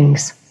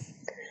things.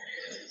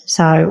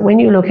 So when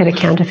you look at a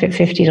counterfeit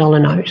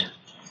 $50 note,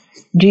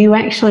 do you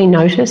actually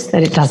notice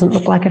that it doesn't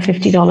look like a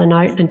 $50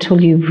 note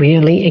until you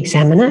really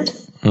examine it?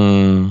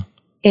 Mm.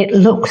 It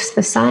looks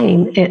the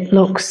same. It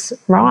looks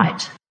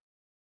right.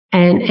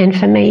 And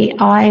for me,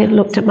 I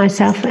looked at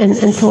myself and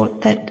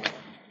thought that,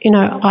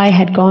 I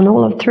had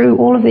gone through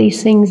all of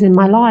these things in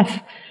my life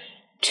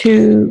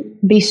to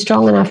be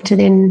strong enough to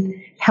then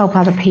help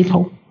other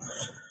people.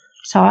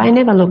 So I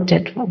never looked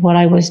at what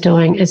I was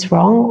doing as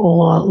wrong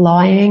or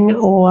lying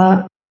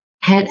I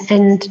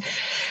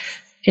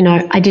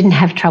didn't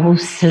have trouble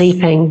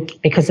sleeping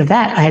because of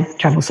that. I had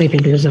trouble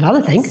sleeping because of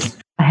other things.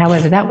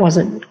 However, that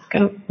wasn't,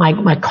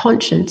 my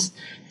conscience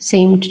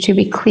seemed to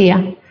be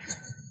clear,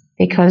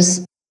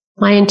 because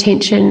my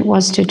intention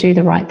was to do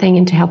the right thing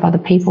and to help other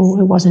people.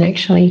 It wasn't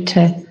actually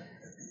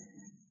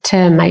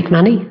to make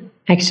money,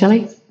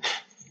 actually.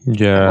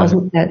 Yeah. It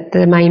wasn't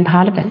the main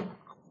part of it.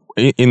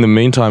 In the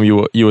meantime,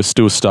 you were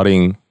still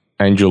studying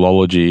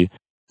angelology,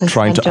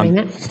 trying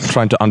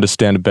to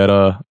understand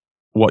better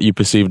what you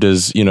perceived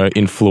as,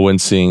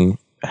 influencing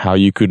how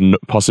you could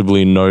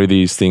possibly know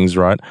these things,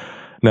 right?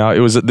 Now, it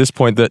was at this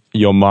point that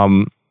your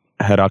mum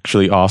had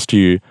actually asked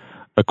you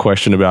a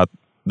question about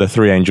the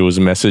three angels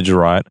message,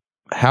 right?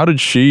 How did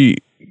she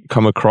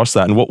come across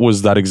that, and what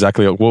was that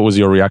exactly? What was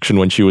your reaction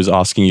when she was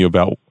asking you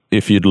about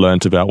if you'd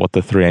learnt about what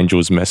the three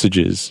angels message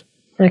is?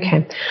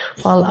 Okay.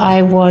 Well,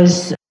 I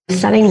was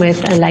studying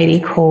with a lady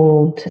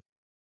called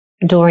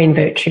Doreen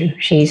Virtue.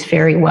 She's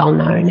very well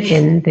known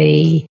in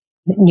the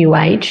New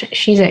Age.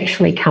 She's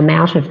actually come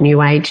out of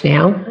New Age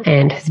now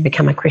and has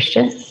become a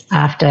Christian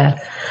after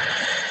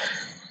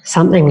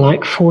something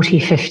like 40,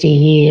 50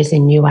 years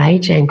in New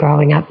Age and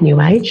growing up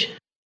New Age,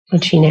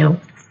 which she now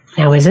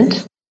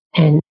isn't.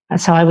 And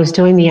so I was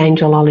doing the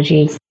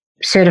angelology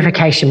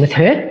certification with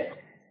her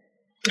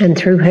and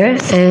through her,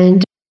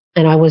 and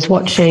I was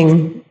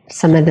watching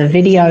some of the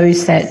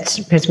videos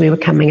because we were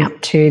coming up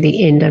to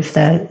the end of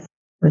the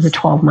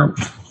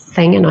 12-month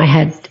thing, and I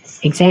had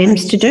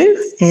exams to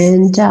do,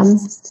 and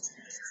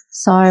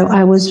so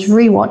I was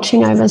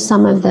rewatching over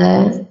some of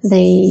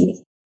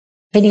the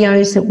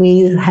videos that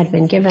we had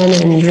been given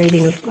and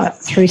reading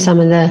through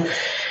some of the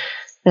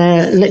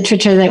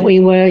literature that we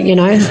were,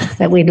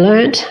 that we'd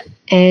learnt,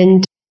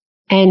 and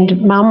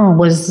Mum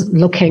was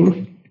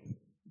looking,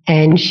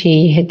 and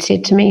she had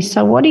said to me,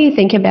 "So what do you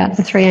think about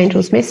the three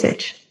angels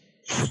message?"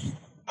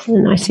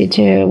 And I said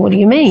to her, "What do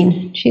you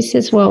mean?" She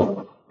says,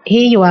 "Well,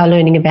 here you are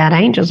learning about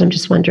angels. I'm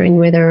just wondering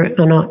whether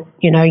or not,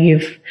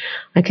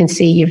 I can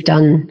see you've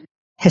done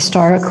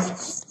history.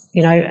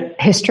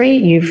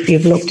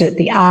 You've looked at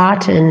the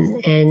art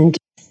and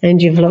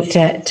you've looked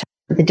at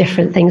the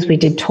different things. We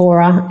did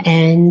Torah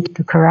and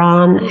the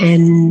Quran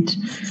and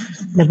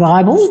the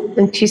Bible."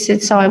 And she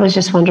said, "So I was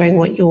just wondering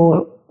what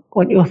your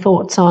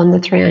thoughts on the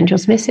three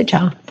angels message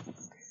are."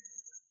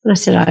 And I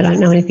said, "I don't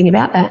know anything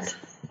about that."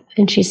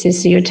 And she says,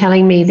 "So you're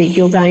telling me that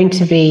you're going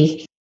to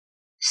be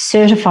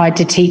certified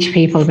to teach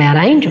people about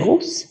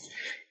angels,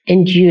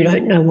 and you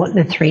don't know what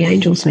the three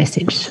angels'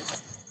 messages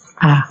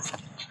are.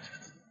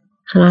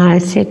 And I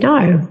said, no,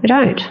 I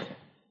don't.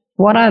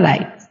 What are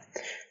they?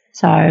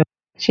 So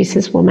she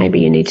says, well, maybe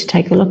you need to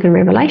take a look in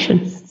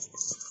Revelation.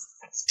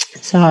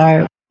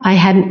 So I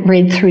hadn't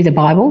read through the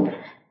Bible,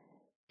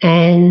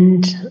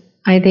 and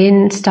I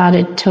then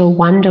started to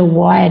wonder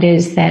why it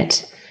is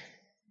that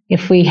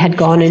if we had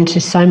gone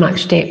into so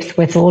much depth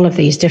with all of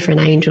these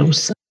different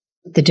angels,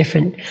 the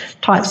different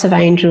types of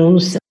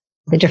angels,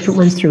 the different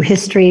ones through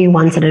history,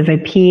 ones that have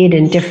appeared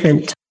in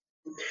different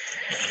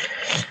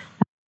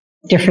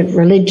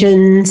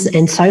religions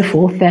and so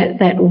forth,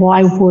 that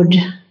why would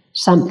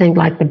something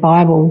like the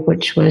Bible,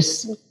 which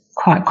was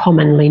quite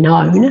commonly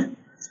known,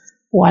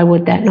 why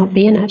would that not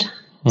be in it?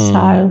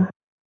 So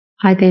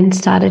I then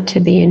started to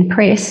be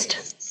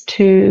impressed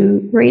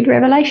to read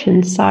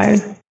Revelation. So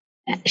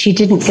she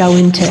didn't go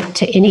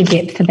into any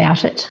depth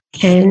about it,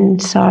 and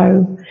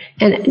so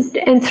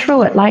and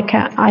through it, like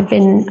I've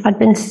been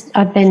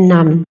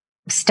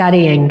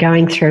studying,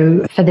 going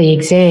through for the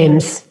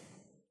exams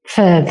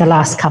for the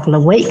last couple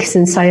of weeks,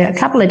 and so a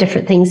couple of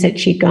different things that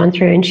she'd gone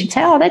through, and she'd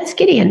say, "Oh, that's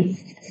Gideon."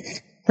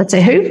 I'd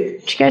say, "Who?"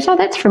 She goes, "Oh,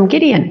 that's from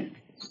Gideon."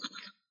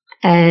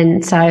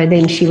 And so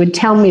then she would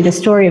tell me the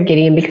story of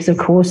Gideon, because of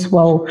course,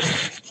 well,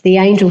 the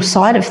angel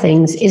side of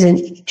things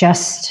isn't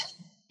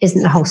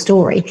the whole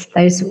story.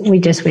 We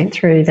just went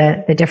through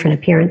the different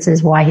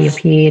appearances, why he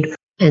appeared,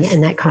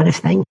 and that kind of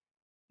thing.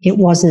 It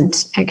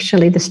wasn't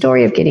actually the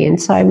story of Gideon.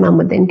 So Mum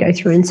would then go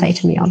through and say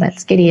to me, "Oh,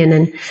 that's Gideon,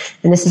 and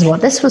this is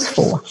what this was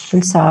for."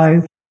 And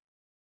so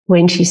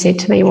when she said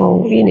to me,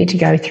 "Well, you need to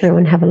go through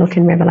and have a look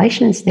in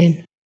Revelations,"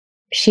 then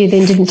she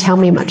then didn't tell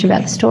me much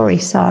about the story.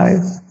 So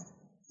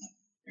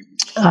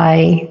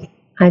I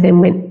then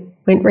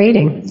went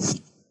reading.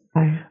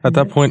 At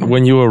that point,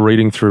 when you were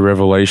reading through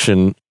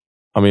Revelation,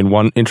 I mean,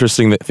 one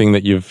interesting thing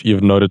that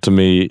you've noted to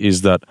me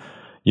is that,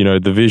 you know,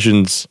 the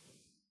visions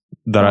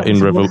that are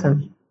in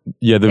Revelation.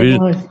 Yeah, the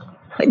vision.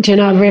 Do you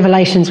know,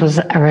 Revelations was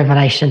a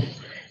revelation.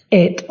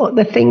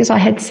 The things I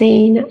had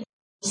seen,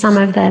 some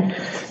of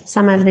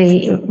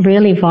the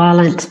really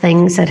violent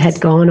things that had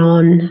gone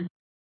on,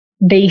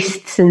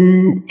 beasts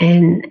and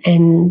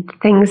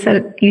things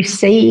that you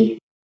see.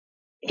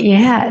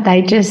 Yeah,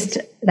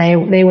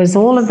 there was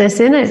all of this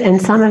in it,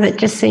 and some of it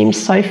just seemed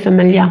so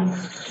familiar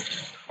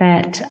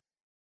that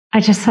I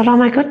just thought, oh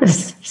my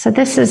goodness. So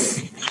this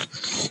is,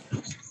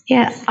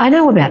 yeah, I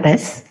know about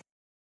this.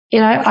 You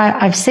know,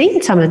 I've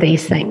seen some of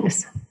these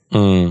things.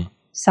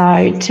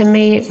 So to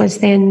me, it was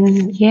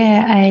then,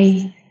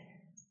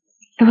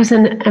 it was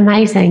an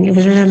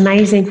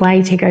amazing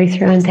way to go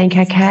through and think,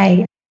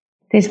 okay,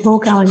 there's more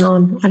going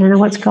on. I don't know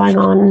what's going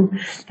on,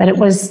 but it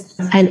was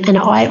an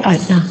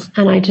eye-opener.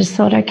 And I just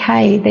thought,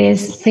 okay,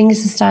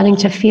 things are starting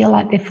to feel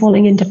like they're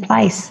falling into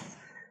place.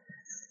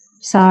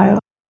 So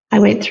I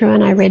went through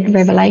and I read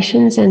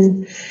Revelations,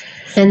 and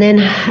then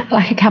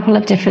like a couple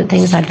of different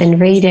things I'd been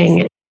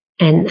reading,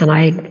 and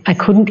I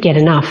couldn't get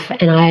enough.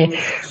 And I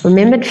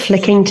remembered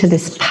flicking to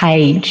this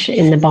page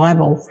in the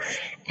Bible,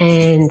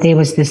 and there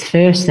was this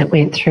verse that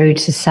went through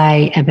to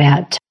say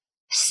about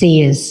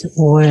seers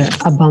were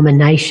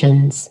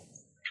abominations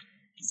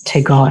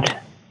to God.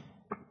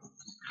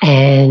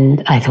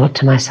 And I thought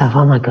to myself,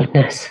 oh my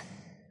goodness,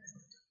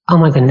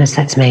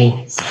 that's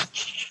me.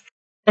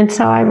 And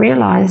so I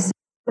realized,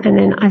 and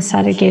then I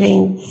started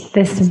getting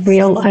this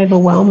real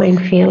overwhelming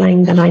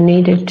feeling that I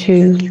needed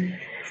to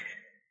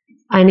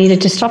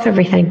stop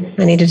everything.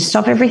 I needed to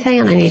stop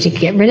everything, and I needed to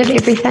get rid of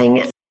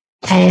everything.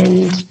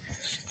 And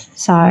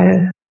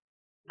so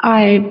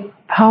I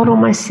pulled all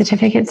my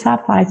certificates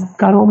up. I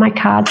got all my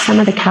cards. Some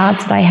of the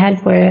cards that I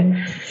had were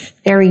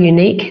very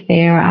unique.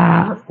 There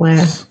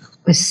were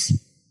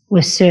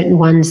certain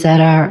ones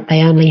that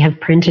they only have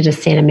printed a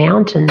set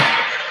amount, and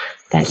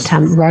that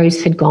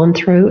Rose had gone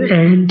through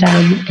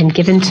and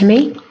given to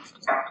me,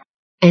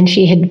 and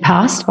she had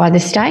passed by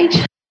this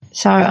stage.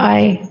 So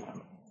I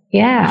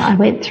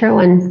went through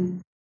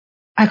and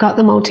I got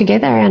them all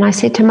together, and I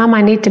said to Mum,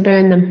 I need to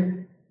burn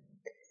them.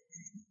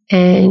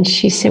 And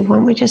she said, why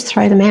don't we just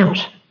throw them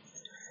out?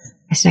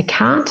 I said, I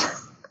can't.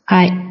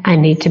 I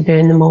need to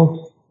burn them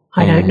all.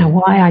 I don't know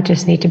why. I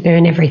just need to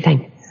burn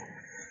everything.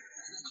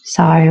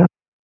 So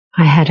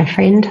I had a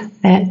friend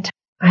that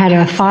had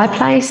a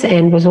fireplace,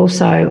 and was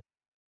also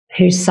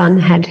whose son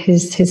had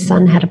his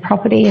son had a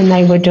property, and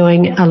they were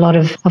doing a lot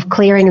of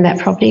clearing of that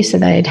property. So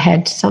they'd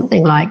had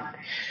something like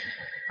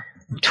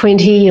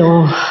 20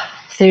 or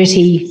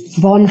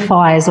 30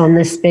 bonfires on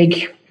this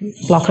big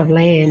block of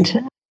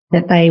land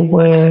that they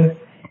were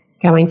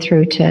going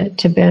through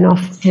to burn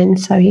off. And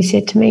so he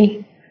said to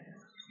me,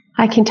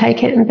 I can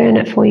take it and burn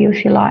it for you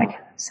if you like.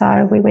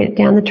 So we went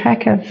down the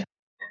track of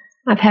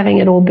having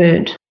it all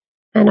burnt,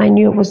 and I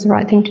knew it was the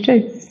right thing to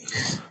do.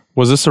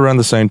 Was this around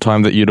the same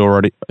time that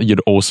you'd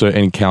also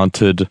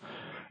encountered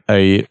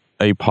a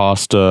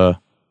pastor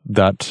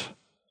that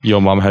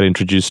your mum had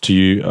introduced to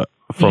you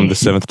from the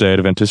Seventh-day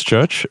Adventist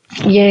Church?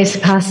 Yes,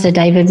 Pastor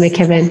David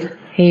McKibben.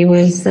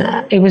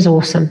 It was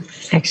awesome,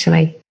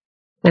 actually.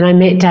 when I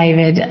met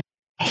David,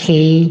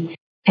 he'd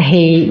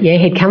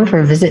come for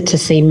a visit to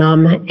see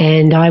Mum,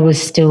 and I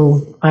was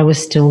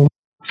still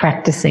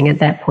practicing at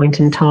that point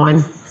in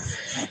time.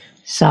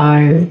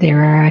 So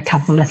there are a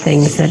couple of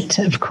things that,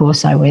 of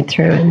course, I went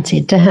through and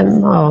said to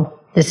him, "Oh,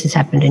 this has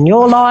happened in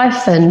your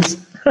life," and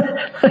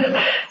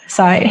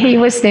so he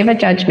was never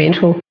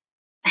judgmental.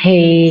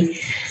 He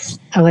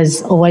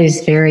was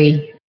always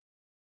very,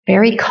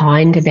 very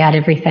kind about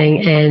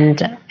everything,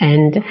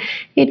 and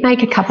he'd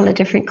make a couple of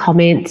different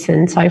comments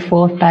and so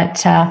forth,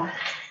 but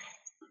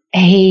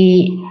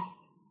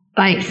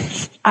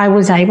I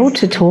was able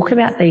to talk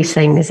about these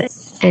things,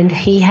 and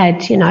he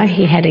had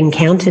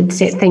encountered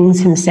set things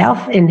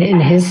himself in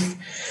his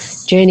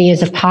journey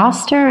as a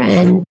pastor,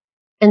 and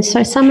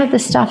so some of the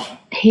stuff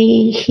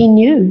he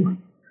knew.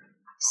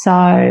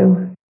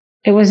 So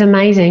it was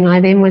amazing. I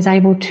then was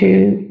able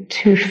to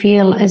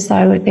feel as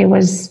though there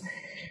was,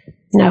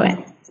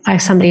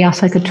 somebody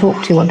else I could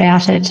talk to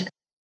about it,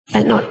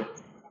 but not,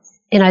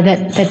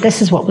 that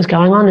this is what was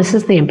going on. This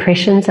is the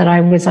impressions that I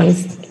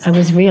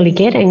was really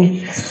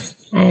getting,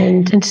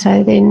 and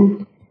so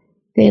then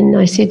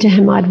I said to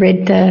him, I'd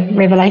read the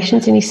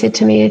Revelations, and he said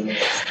to me,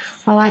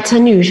 "Well, that's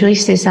unusual." He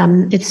says,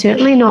 "It's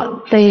certainly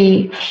not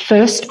the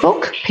first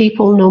book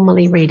people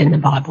normally read in the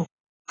Bible."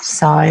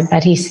 So,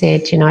 but he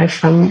said,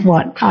 from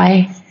what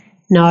I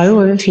know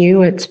of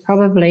you, it's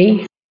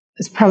probably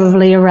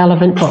a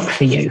relevant book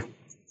for you.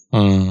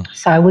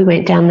 So we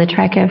went down the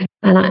track of,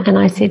 and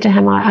I said to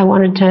him, I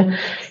wanted to,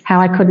 how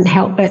I couldn't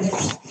help but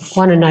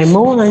want to know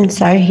more. And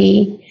so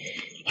he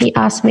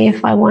asked me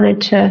if I wanted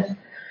to,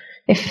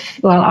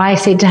 I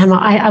said to him,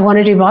 I want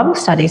to do Bible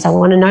studies. I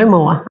want to know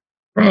more.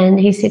 And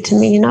he said to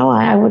me,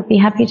 I would be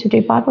happy to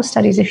do Bible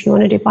studies if you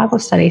want to do Bible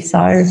studies.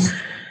 So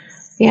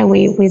yeah,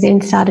 we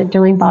then started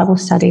doing Bible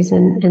studies,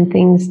 and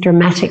things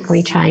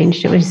dramatically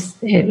changed. It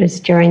was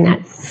during that,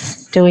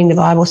 doing the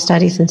Bible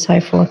studies and so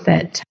forth,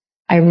 that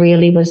I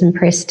really was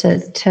impressed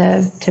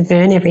to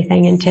burn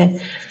everything and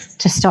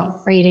to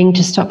stop reading,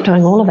 to stop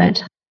doing all of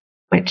it,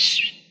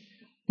 which,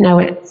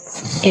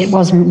 it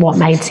wasn't what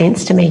made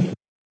sense to me,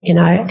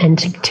 and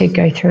to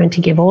go through and to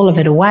give all of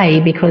it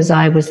away because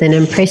I was then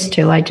impressed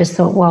to. I just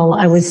thought, well,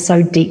 I was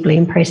so deeply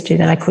impressed to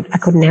that I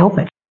couldn't help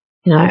it.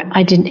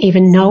 I didn't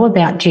even know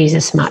about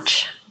Jesus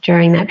much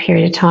during that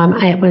period of time.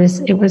 It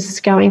was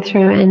going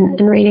through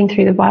and reading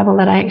through the Bible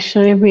that I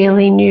actually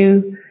really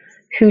knew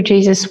who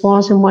Jesus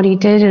was and what he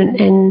did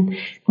and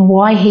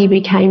why he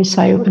became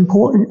so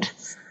important.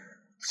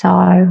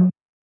 So,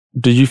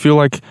 did you feel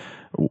like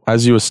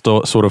as you were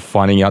sort of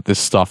finding out this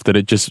stuff that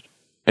it just,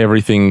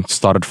 everything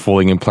started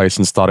falling in place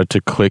and started to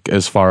click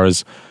as far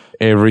as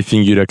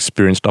everything you'd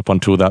experienced up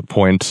until that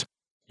point,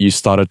 you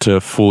started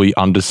to fully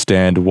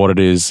understand what it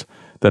is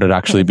that had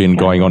actually been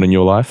going on in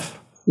your life?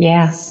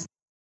 Yeah,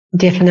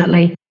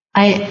 definitely.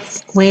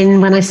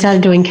 When I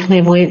started doing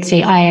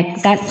clairvoyancy,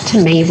 that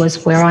to me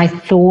was where I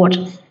thought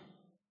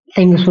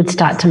things would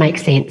start to make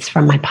sense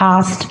from my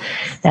past,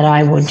 that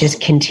I would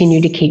just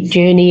continue to keep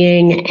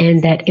journeying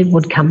and that it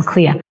would come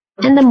clear.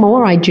 And the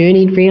more I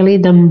journeyed, really,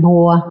 the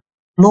more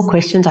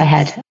questions I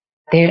had.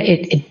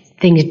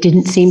 Things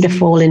didn't seem to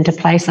fall into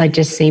place. I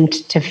just seemed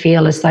to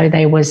feel as though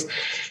there was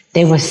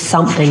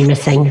something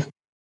missing.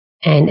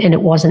 And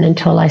it wasn't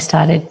until I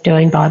started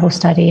doing Bible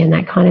study and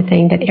that kind of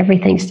thing that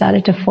everything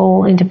started to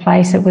fall into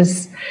place. It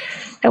was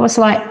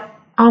like,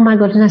 oh my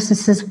goodness,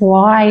 this is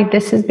why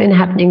this has been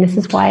happening. This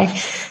is why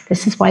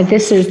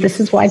this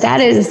is why that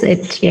is.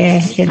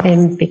 It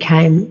then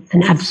became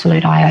an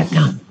absolute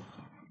eye-opener.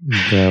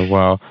 Yeah,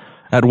 wow.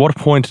 At what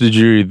point did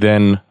you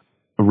then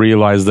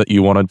realize that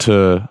you wanted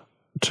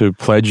to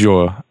pledge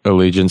your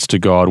allegiance to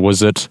God?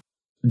 Was it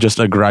just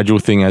a gradual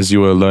thing as you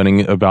were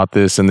learning about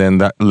this, and then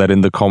that led in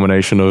the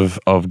culmination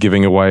of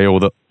giving away all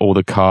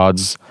the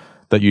cards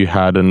that you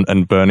had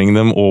and burning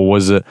them, or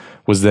was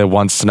there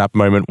one snap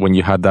moment when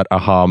you had that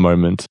aha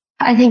moment?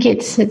 I think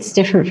it's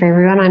different for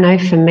everyone. I know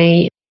for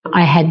me,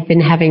 I had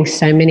been having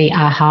so many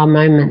aha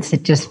moments,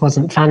 it just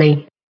wasn't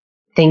funny.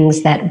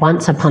 Things that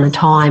once upon a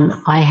time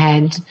I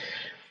had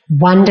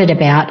wondered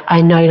about,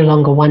 I no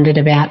longer wondered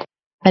about.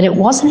 But it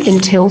wasn't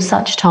until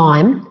such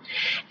time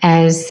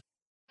as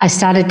I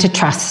started to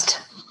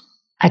trust.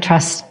 I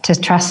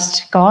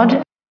trust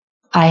God.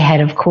 I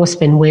had, of course,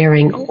 been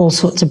wearing all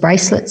sorts of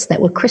bracelets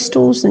that were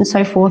crystals and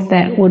so forth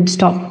that would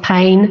stop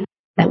pain,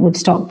 that would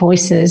stop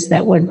voices,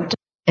 and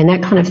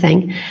that kind of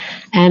thing.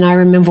 And I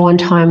remember one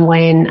time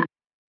when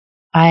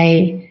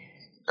I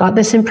got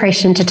this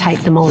impression to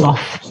take them all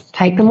off.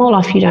 Take them all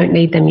off. You don't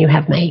need them. You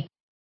have me.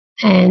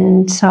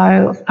 And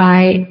so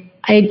I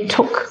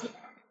took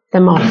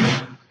them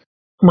off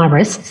my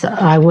wrists.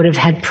 I would have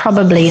had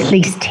probably at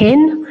least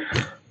 10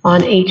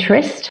 on each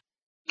wrist.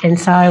 And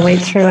so I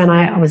went through and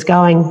I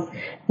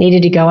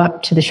needed to go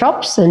up to the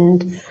shops,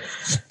 and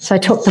so I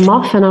took them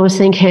off, and I was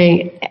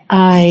thinking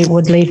I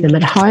would leave them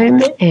at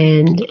home,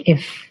 and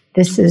if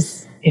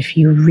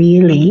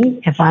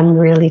I'm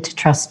really to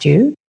trust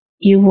you,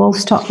 you will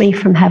stop me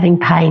from having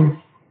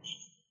pain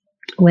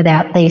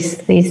without these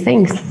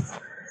things.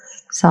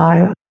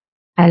 So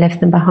I left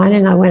them behind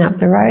and I went up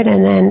the road,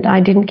 and I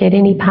didn't get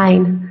any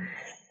pain.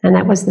 And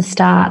that was the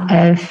start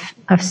of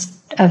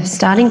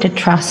starting to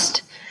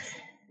trust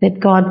that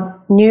God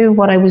knew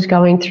what I was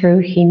going through.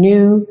 He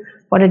knew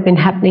what had been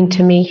happening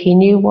to me. He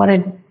knew what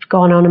had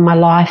gone on in my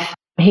life.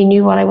 He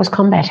knew what I was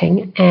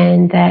combating,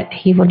 and that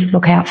he would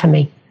look out for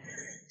me.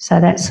 So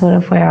that's sort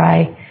of where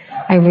I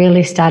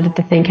really started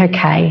to think,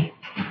 okay,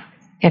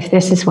 if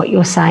this is what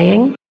you're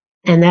saying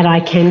and that I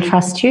can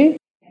trust you,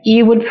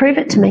 you would prove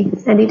it to me.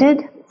 And he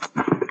did.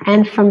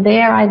 And from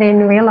there, I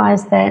then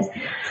realized that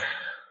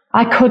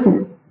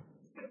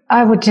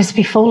I would just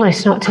be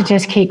foolish not to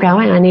just keep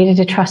going. I needed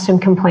to trust him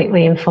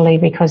completely and fully,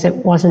 because it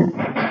wasn't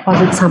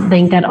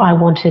something that I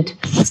wanted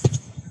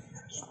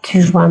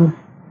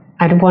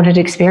to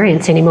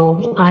experience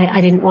anymore.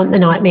 I didn't want the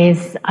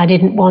nightmares. I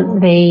didn't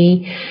want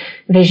the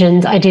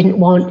visions. I didn't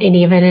want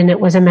any of it. And it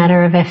was a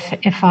matter of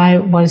if I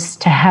was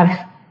to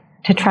have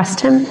to trust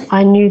him,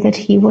 I knew that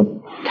he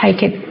would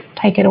take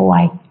it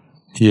away.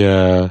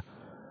 Yeah.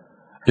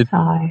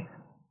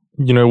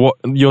 You know what,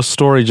 your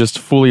story just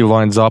fully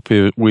lines up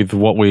with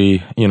what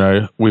we've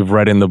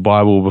read in the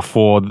Bible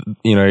before.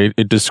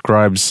 It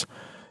describes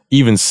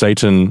even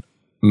Satan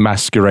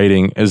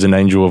masquerading as an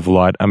angel of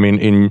light. I mean,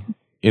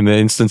 in the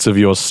instance of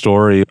your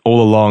story,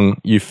 all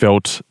along you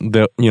felt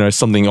that,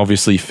 something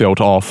obviously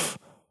felt off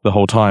the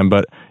whole time,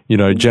 but,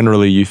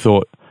 generally you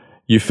felt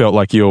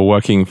like you were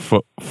working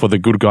for the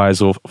good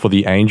guys or for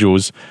the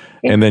angels.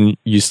 Yeah. And then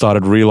you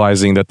started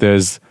realizing that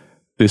there's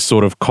this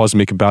sort of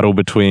cosmic battle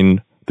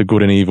between the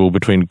good and evil,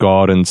 between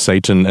God and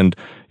Satan. And,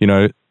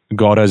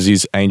 God has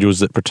his angels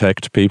that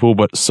protect people,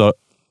 but so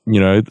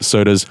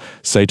does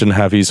Satan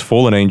have his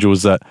fallen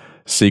angels that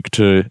seek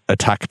to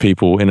attack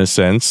people in a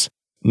sense.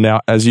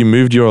 Now, as you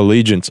moved your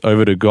allegiance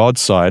over to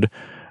God's side,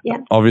 yeah,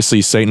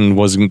 obviously Satan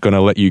wasn't going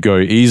to let you go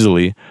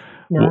easily.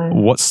 No.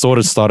 What sort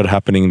of started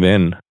happening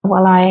then?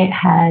 Well,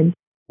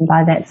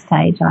 by that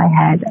stage, I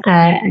had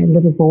a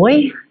little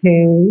boy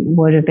who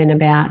would have been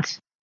about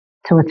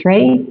 2 or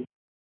 3,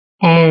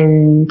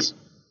 and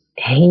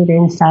he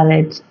then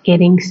started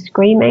getting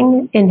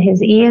screaming in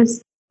his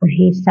ears.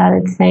 He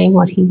started saying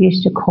what he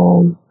used to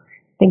call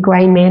the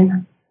grey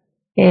men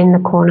in the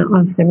corner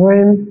of the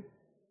room.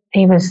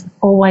 He was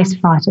always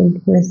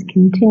frightened. He was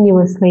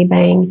continuously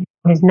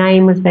his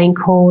name was being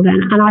called,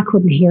 and I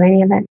couldn't hear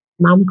any of it.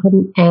 Mum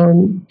couldn't.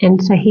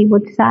 And so he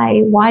would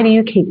say, "Why do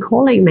you keep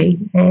calling me?"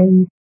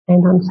 And I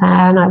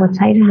would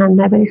say to him,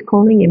 "Nobody's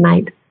calling you,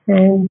 mate."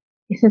 And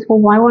he says, "Well,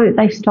 why won't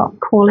they stop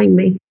calling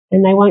me?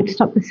 And they won't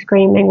stop the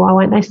screaming. Why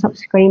won't they stop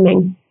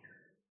screaming?"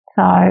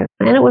 So, and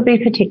it would be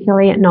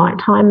particularly at night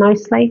time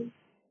mostly,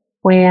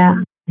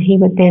 where he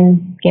would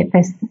then get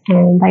this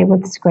and they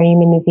would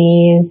scream in his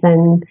ears,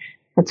 and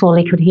that's all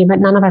he could hear, but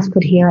none of us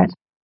could hear it.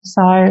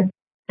 So,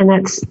 and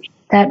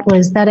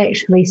that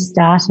actually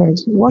started.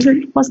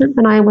 It wasn't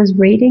when I was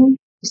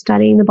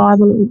studying the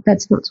Bible.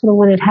 That's not sort of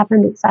when it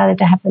happened. It started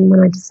to happen when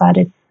I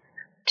decided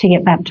to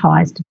get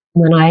baptized.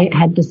 When I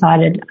had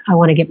decided I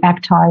want to get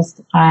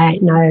baptized, I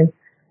know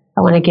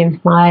I want to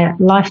give my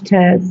life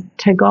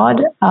to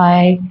God.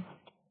 I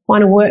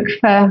want to work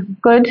for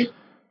good,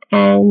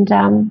 and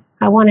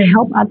I want to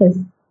help others,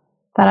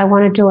 but I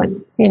want to do it,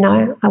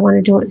 I want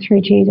to do it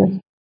through Jesus.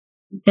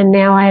 And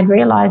now I had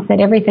realized that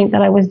everything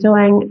that I was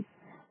doing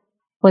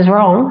was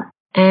wrong,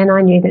 and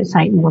I knew that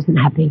Satan wasn't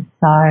happy.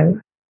 So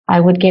I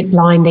would get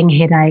blinding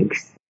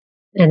headaches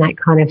and that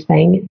kind of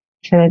thing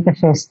for the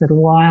first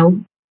little while.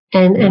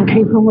 And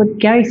people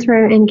would go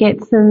through and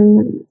get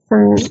some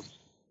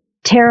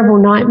terrible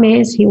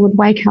nightmares. He would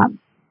wake up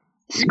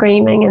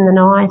screaming in the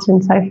night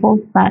and so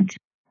forth.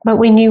 But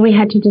we knew we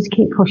had to just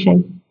keep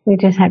pushing. We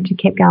just had to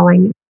keep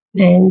going.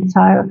 And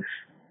so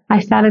I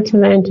started to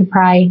learn to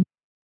pray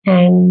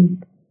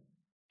and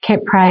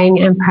kept praying,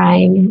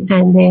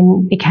 and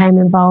then became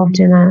involved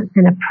in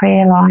a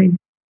prayer line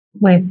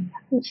with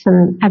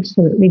some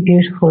absolutely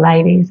beautiful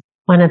ladies.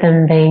 One of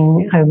them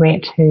being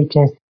Orette, who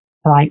just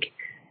like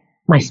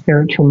my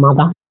spiritual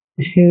mother,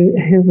 who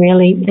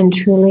really and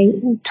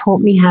truly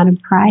taught me how to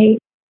pray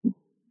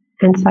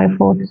and so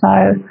forth.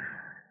 So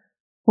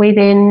we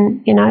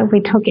then,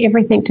 we took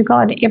everything to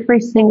God. Every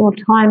single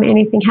time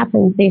anything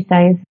happens these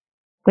days,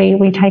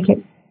 we take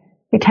it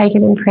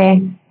in prayer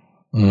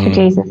to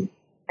Jesus,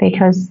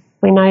 because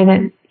we know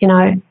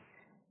that,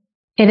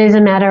 it is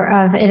a matter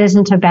of, it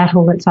isn't a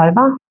battle that's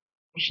over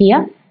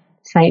here.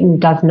 Satan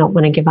does not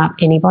want to give up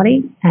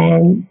anybody.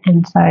 And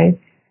so,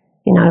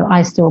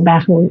 I still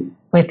battle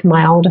with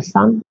my oldest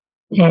son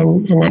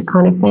and that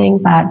kind of thing.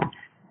 But,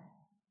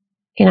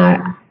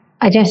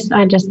 I just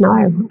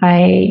know.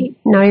 I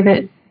know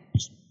that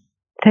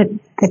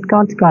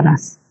God's got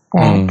us,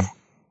 that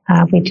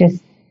we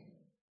just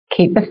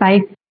keep the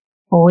faith.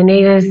 All we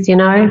need is,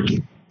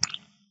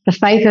 the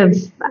faith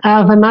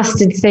of a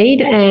mustard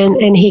seed,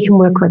 and he can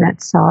work with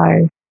it.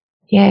 So,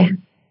 yeah.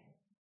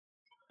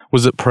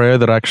 Was it prayer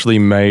that actually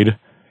made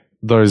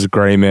those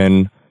grey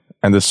men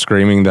and the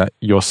screaming that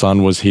your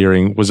son was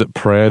hearing, was it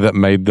prayer that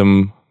made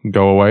them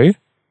go away?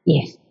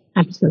 Yes,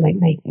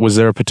 absolutely. Was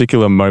there a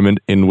particular moment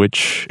in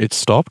which it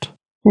stopped?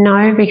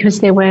 No, because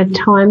there were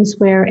times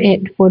where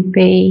it would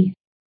be,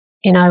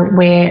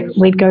 where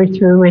we'd go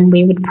through and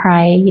we would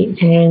pray,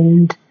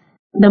 and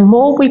the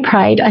more we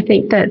prayed, I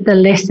think that the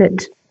less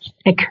it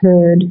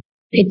occurred.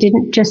 It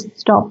didn't just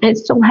stop. It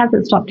still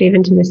hasn't stopped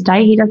even to this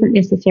day. He doesn't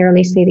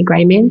necessarily see the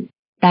grey men.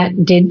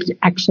 That did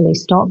actually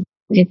stop.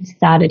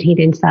 He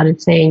then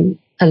started seeing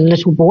a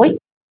little boy.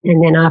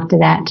 And then after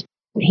that,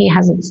 he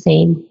hasn't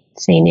seen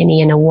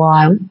any in a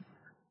while,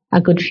 a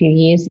good few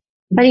years.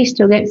 But he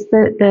still gets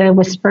the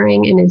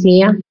whispering in his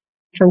ear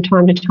from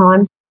time to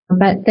time.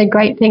 But the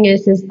great thing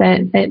is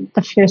that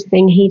the first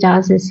thing he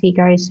does is he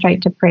goes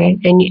straight to prayer.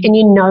 And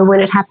you know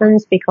when it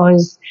happens,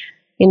 because,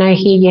 here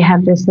you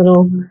have this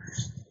little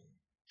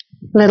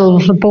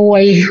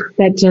boy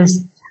that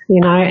just,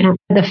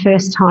 the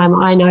first time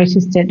I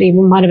noticed it, he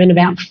might have been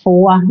about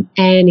 4,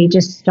 and he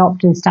just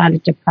stopped and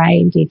started to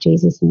pray, dear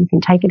Jesus, and you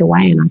can take it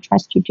away, and I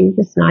trust you,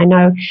 Jesus, and I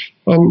know,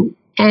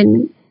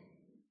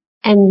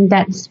 and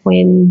that's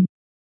when,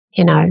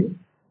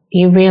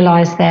 you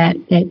realise that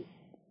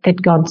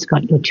God's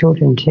got your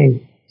children too.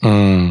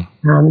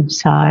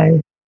 So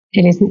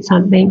it isn't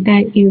something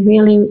that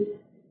you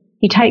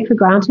take for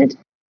granted.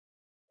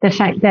 The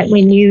fact that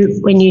when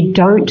you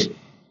don't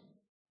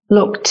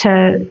look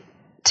to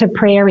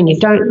prayer and you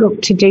don't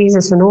look to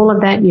Jesus and all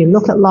of that, and you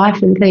look at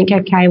life and think,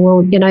 okay,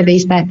 well,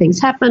 these bad things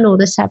happen, or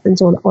this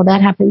happens, or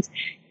that happens,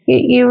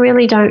 you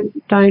really don't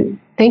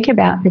think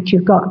about that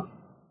you've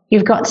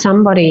got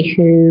somebody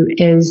who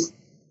is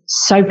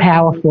so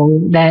powerful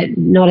that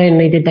not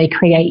only did they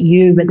create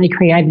you, but they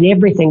created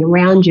everything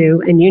around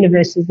you and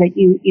universes that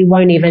you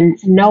won't even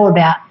know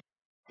about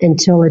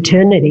until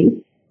eternity.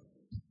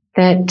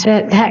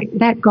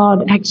 That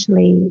God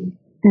actually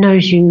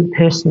knows you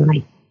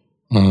personally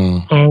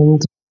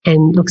and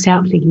looks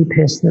out for you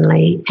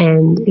personally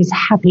and is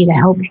happy to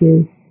help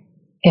you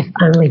if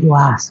only you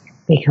ask,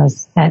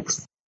 because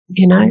that's,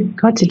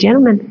 God's a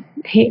gentleman.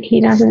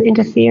 He doesn't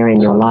interfere in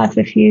your life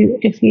if you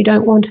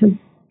don't want him.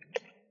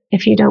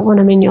 If you don't want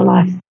him in your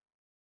life.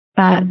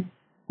 But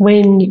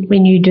when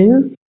you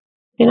do,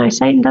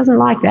 Satan doesn't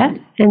like that.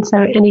 And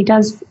he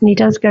does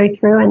go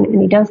through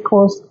and he does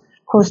cause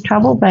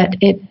trouble, but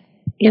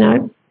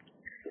you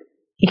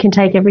can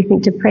take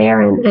everything to prayer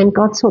and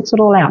God sorts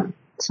it all out.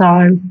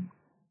 So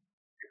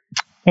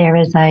there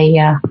is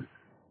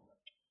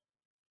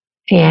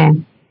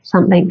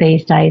something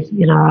these days,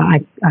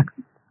 I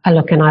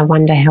look and I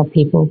wonder how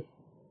people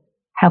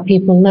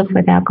live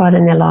without God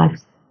in their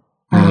lives.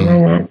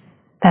 And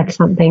that's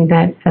something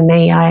that for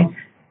me, I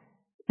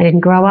didn't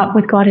grow up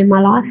with God in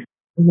my life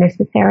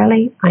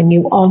necessarily. I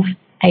knew of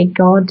a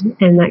God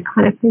and that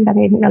kind of thing, but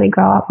I didn't really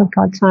grow up with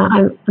God. So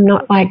I'm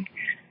not like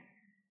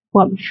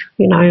what,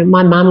 my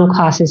mum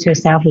classes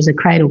herself as a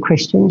cradle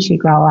Christian. She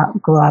grew up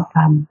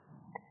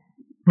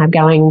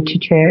going to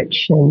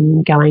church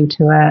and going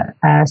to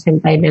a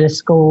St. Adventist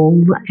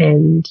school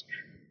and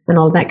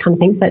all that kind of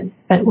thing.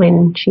 But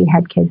when she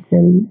had kids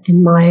and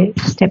my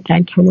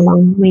stepdad came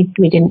along, we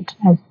didn't,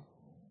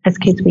 as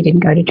kids, we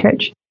didn't go to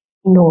church,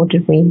 nor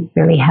did we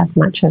really have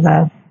much of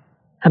a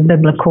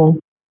biblical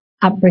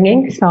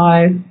upbringing.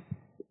 So,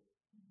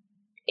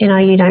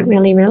 you don't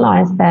really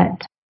realise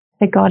that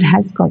God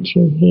has got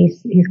you.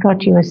 He's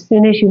got you as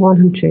soon as you want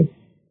him to.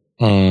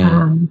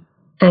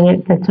 And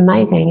it's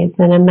amazing. It's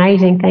an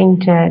amazing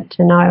thing to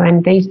know.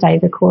 And these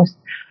days, of course,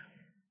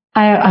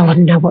 I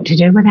wouldn't know what to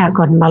do without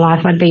God in my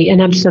life. I'd be an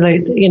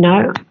absolute,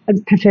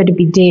 I'd prefer to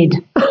be dead,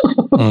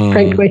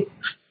 frankly,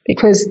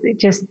 because it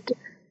just,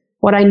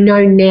 what I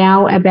know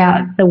now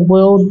about the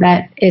world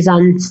that is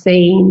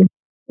unseen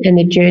and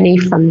the journey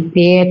from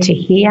there to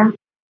here,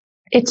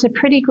 it's a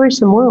pretty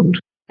gruesome world.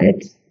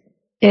 It's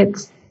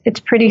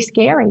pretty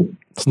scary.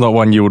 It's not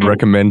one you would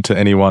recommend to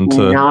anyone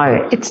to...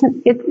 No, it's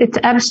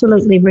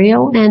absolutely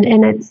real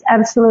and it's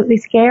absolutely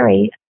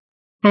scary.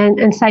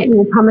 And Satan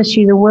will promise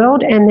you the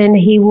world, and then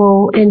he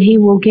will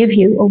give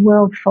you a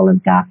world full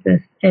of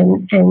darkness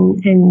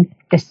and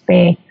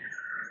despair.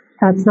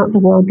 So it's not the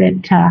world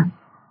that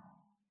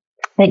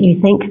you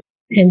think,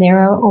 and there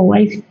are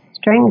always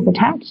strings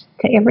attached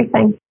to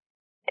everything.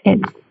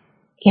 There's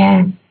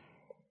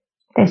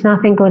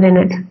nothing good in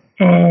it,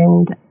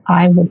 and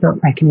I would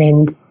not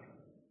recommend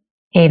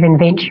even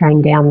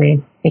venturing down there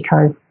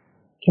because,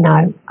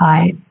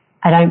 I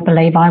don't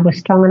believe I was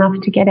strong enough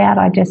to get out.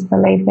 I just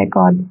believe that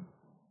God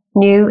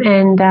knew,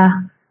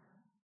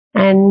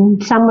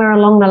 and somewhere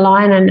along the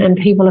line, and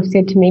people have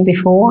said to me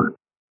before,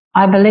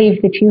 I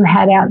believe that you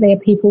had out there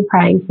people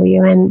praying for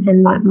you,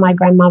 and my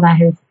grandmother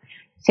has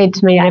said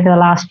to me over the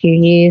last few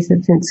years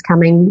that since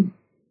coming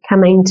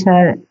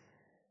to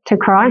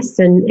Christ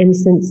and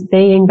since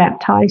being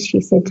baptized, she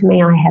said to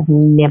me, I have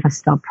never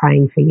stopped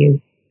praying for you.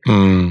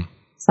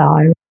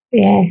 So,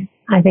 I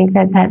think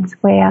that's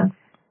where,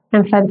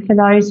 and for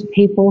those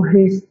people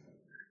whose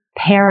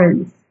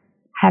parents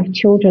have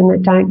children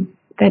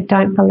that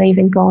don't believe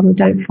in God or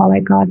don't follow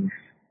God,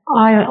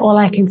 all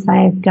I can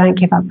say is don't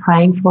give up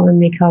praying for them,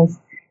 because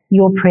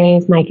your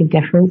prayers make a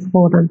difference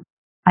for them.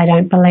 I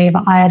don't believe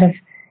I'd have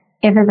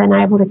ever been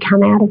able to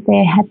come out of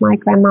there had my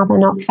grandmother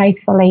not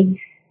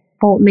faithfully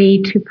brought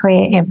me to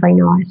prayer every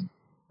night.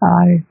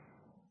 So,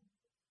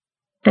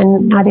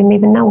 and I didn't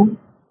even know it.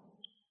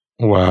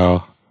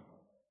 Wow.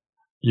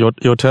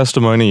 Your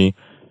testimony,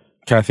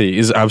 Cathy,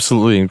 is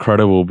absolutely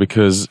incredible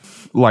because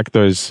like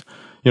those,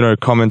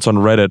 comments on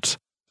Reddit,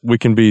 we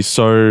can be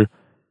so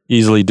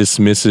easily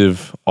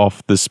dismissive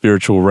of the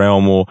spiritual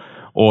realm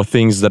or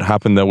things that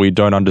happen that we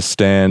don't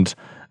understand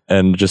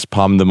and just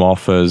palm them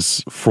off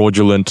as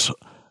fraudulent.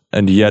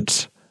 And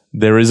yet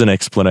there is an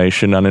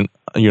explanation. And,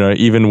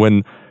 even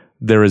when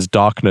there is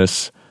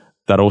darkness,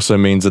 that also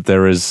means that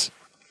there is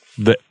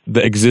the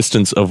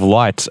existence of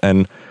light.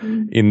 And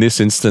in this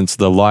instance,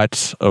 the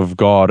light of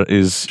God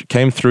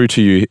came through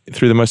to you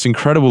through the most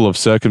incredible of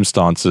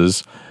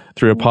circumstances,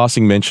 through a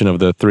passing mention of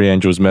the three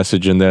angels'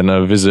 message and then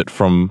a visit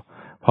from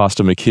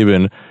Pastor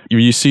McKibben.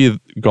 You see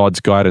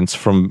God's guidance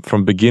from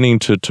beginning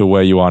to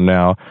where you are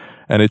now.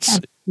 And it's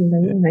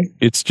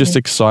just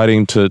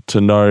exciting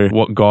to know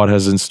what God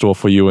has in store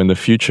for you in the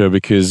future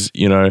because,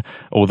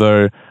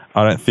 although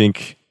I don't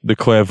think the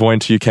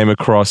clairvoyant you came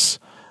across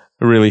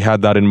really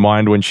had that in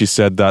mind when she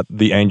said that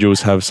the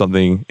angels have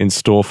something in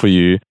store for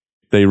you.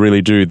 They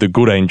really do, the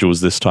good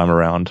angels this time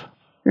around.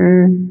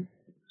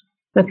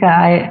 Look,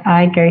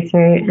 I go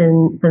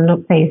through and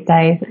look these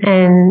days,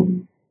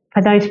 and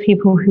for those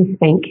people who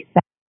think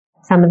that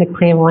some of the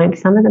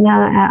clairvoyants, some of them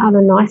are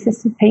the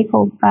nicest of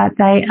people, but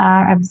they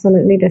are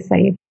absolutely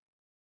deceived.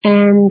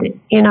 And,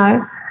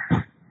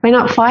 we're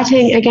not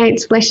fighting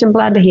against flesh and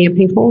blood here,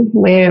 people.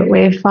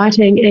 We're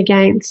fighting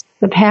against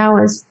the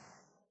powers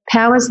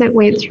that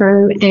went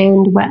through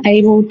and were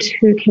able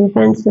to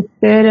convince a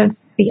third of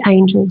the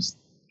angels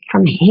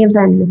from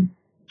heaven.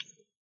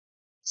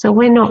 So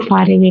we're not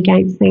fighting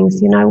against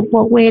things, we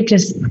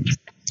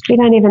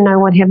don't even know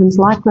what heaven's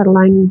like, let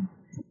alone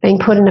being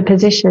put in a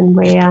position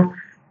where,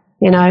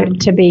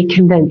 to be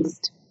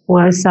convinced.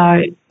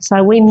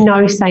 So we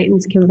know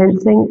Satan's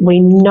convincing. We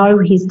know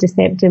he's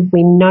deceptive.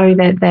 We know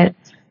that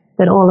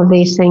all of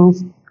these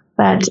things,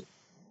 but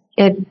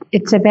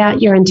it's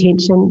about your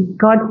intention.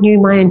 God knew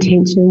my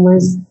intention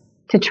was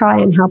to try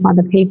and help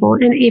other people.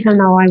 And even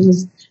though I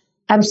was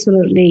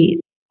absolutely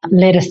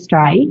led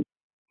astray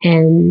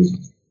and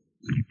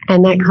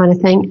that kind of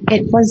thing,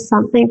 it was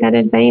something that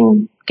had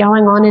been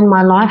going on in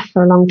my life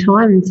for a long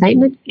time. And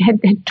Satan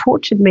had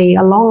tortured me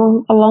a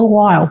long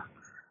while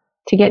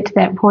to get to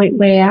that point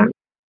where,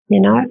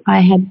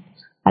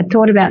 I'd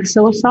thought about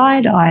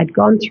suicide. I had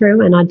gone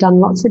through and I'd done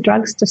lots of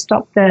drugs to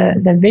stop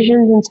the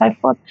visions and so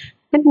forth.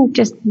 I didn't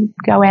just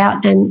go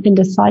out and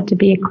decide to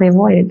be a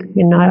clairvoyant.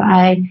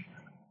 I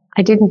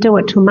didn't do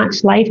it till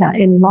much later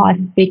in life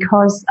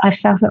because I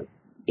felt that,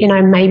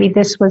 maybe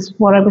this was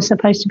what I was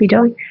supposed to be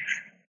doing.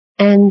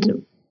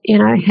 And,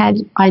 had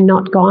I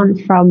not gone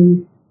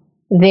from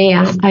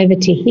there over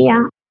to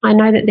here, I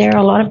know that there are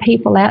a lot of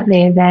people out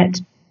there that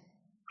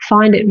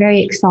find it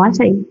very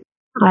exciting.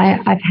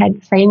 I've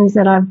had friends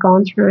that I've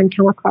gone through and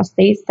come across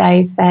these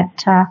days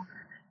that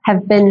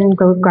have been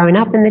grown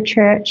up in the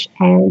church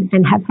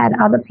and have had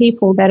other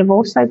people that have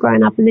also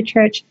grown up in the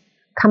church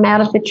come out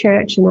of the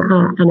church and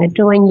are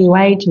doing New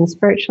Age and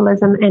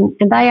spiritualism, and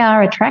they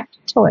are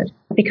attracted to it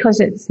because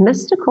it's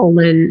mystical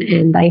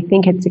and they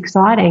think it's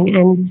exciting.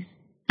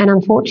 And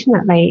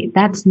unfortunately,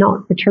 that's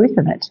not the truth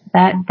of it.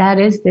 That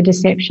is the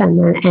deception,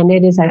 and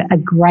it is a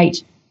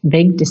great,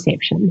 big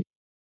deception.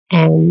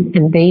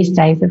 And these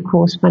days, of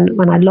course,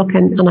 when I look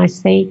and I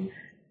see,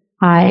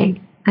 I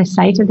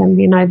say to them,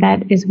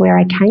 that is where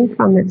I came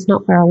from. It's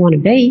not where I want to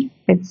be.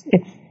 It's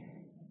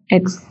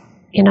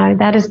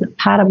that is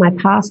part of my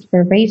past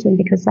for a reason,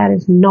 because that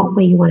is not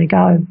where you want to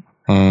go.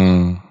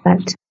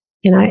 But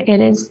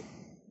it is.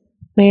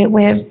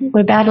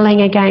 We're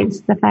battling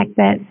against the fact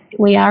that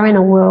we are in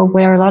a world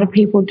where a lot of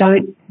people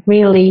don't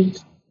really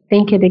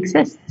think it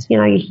exists.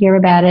 You hear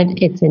about it.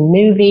 It's in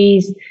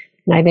movies.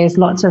 There's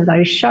lots of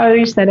those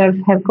shows that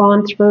have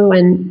gone through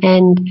and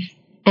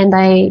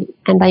they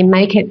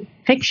make it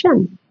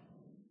fiction,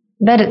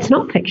 but it's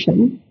not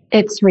fiction.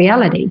 It's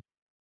reality,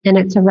 and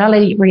it's a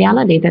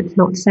reality that's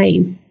not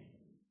seen.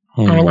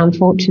 And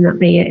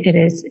unfortunately, it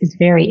is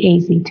very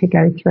easy to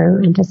go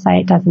through and to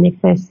say it doesn't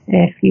exist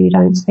if you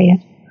don't see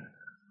it.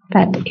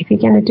 But if you're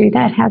going to do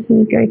that, how can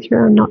you go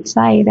through and not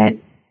say that,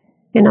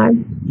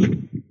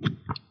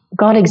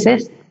 God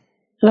exists?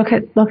 Look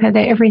at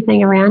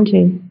everything around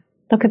you.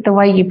 Look at the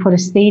way you put a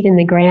seed in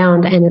the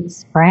ground and it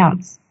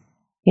sprouts.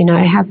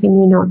 How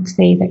can you not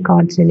see that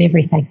God's in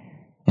everything?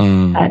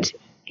 But,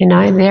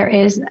 there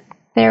is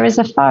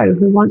a foe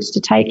who wants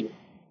to take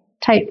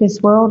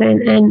this world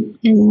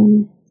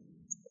and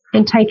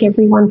take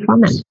everyone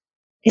from it.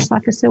 It's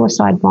like a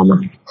suicide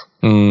bomber.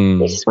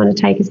 You just want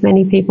to take as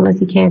many people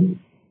as you can.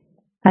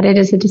 But it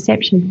is a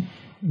deception.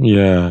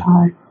 Yeah.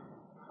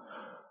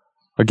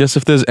 I guess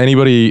if there's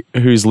anybody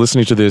who's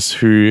listening to this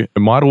who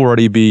might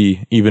already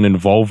be even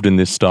involved in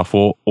this stuff,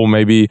 or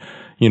maybe,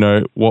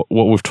 what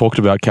we've talked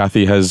about,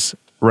 Cathy, has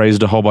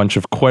raised a whole bunch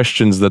of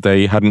questions that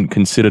they hadn't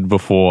considered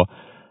before,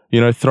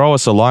 throw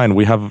us a line.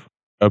 We have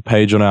a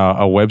page on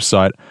our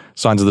website,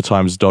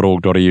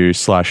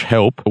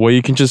 signsofthetimes.org.au/help, where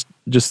you can just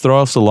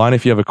throw us a line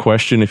if you have a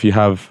question, if you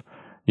have,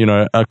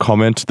 a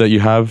comment that you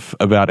have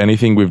about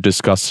anything we've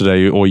discussed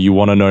today, or you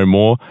want to know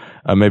more.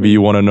 Maybe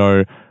you want to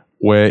know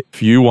where,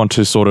 if you want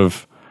to sort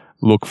of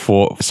look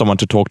for someone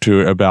to talk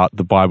to about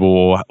the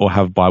Bible or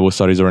have Bible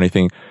studies or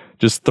anything,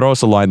 just throw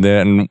us a line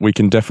there and we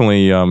can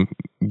definitely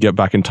get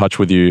back in touch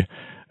with you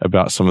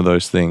about some of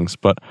those things.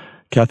 But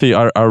Cathy,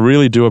 I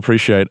really do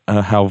appreciate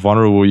how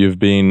vulnerable you've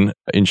been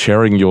in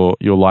sharing your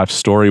life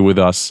story with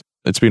us.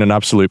 It's been an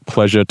absolute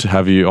pleasure to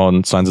have you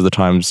on Signs of the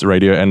Times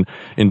Radio, and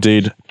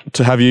indeed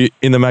to have you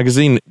in the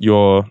magazine,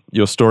 your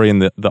story in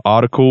the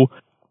article.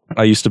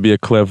 I used to be a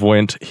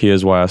clairvoyant.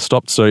 Here's why I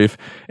stopped. So if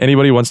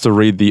anybody wants to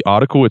read the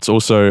article, it's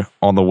also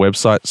on the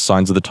website,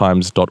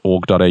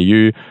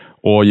 signsofthetimes.org.au,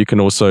 or you can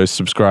also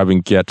subscribe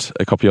and get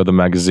a copy of the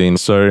magazine.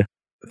 So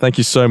thank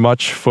you so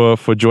much for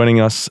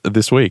joining us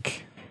this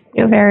week.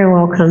 You're very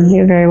welcome.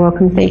 You're very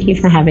welcome. Thank you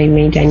for having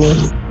me, Daniel.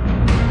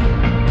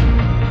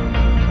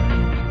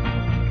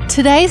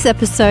 Today's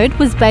episode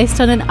was based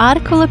on an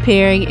article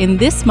appearing in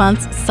this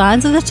month's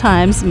Signs of the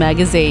Times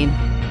magazine.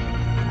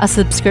 A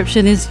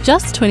subscription is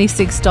just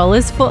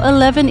 $26 for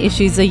 11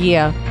 issues a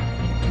year.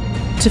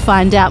 To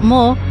find out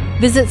more,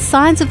 visit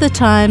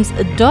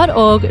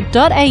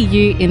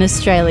signsofthetimes.org.au in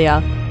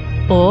Australia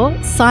or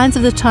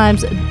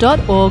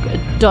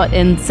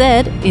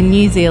signsofthetimes.org.nz in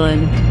New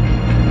Zealand.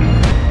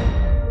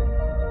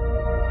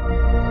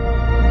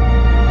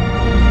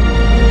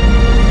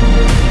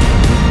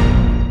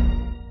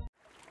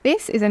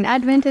 This is an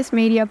Adventist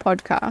Media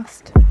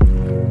podcast.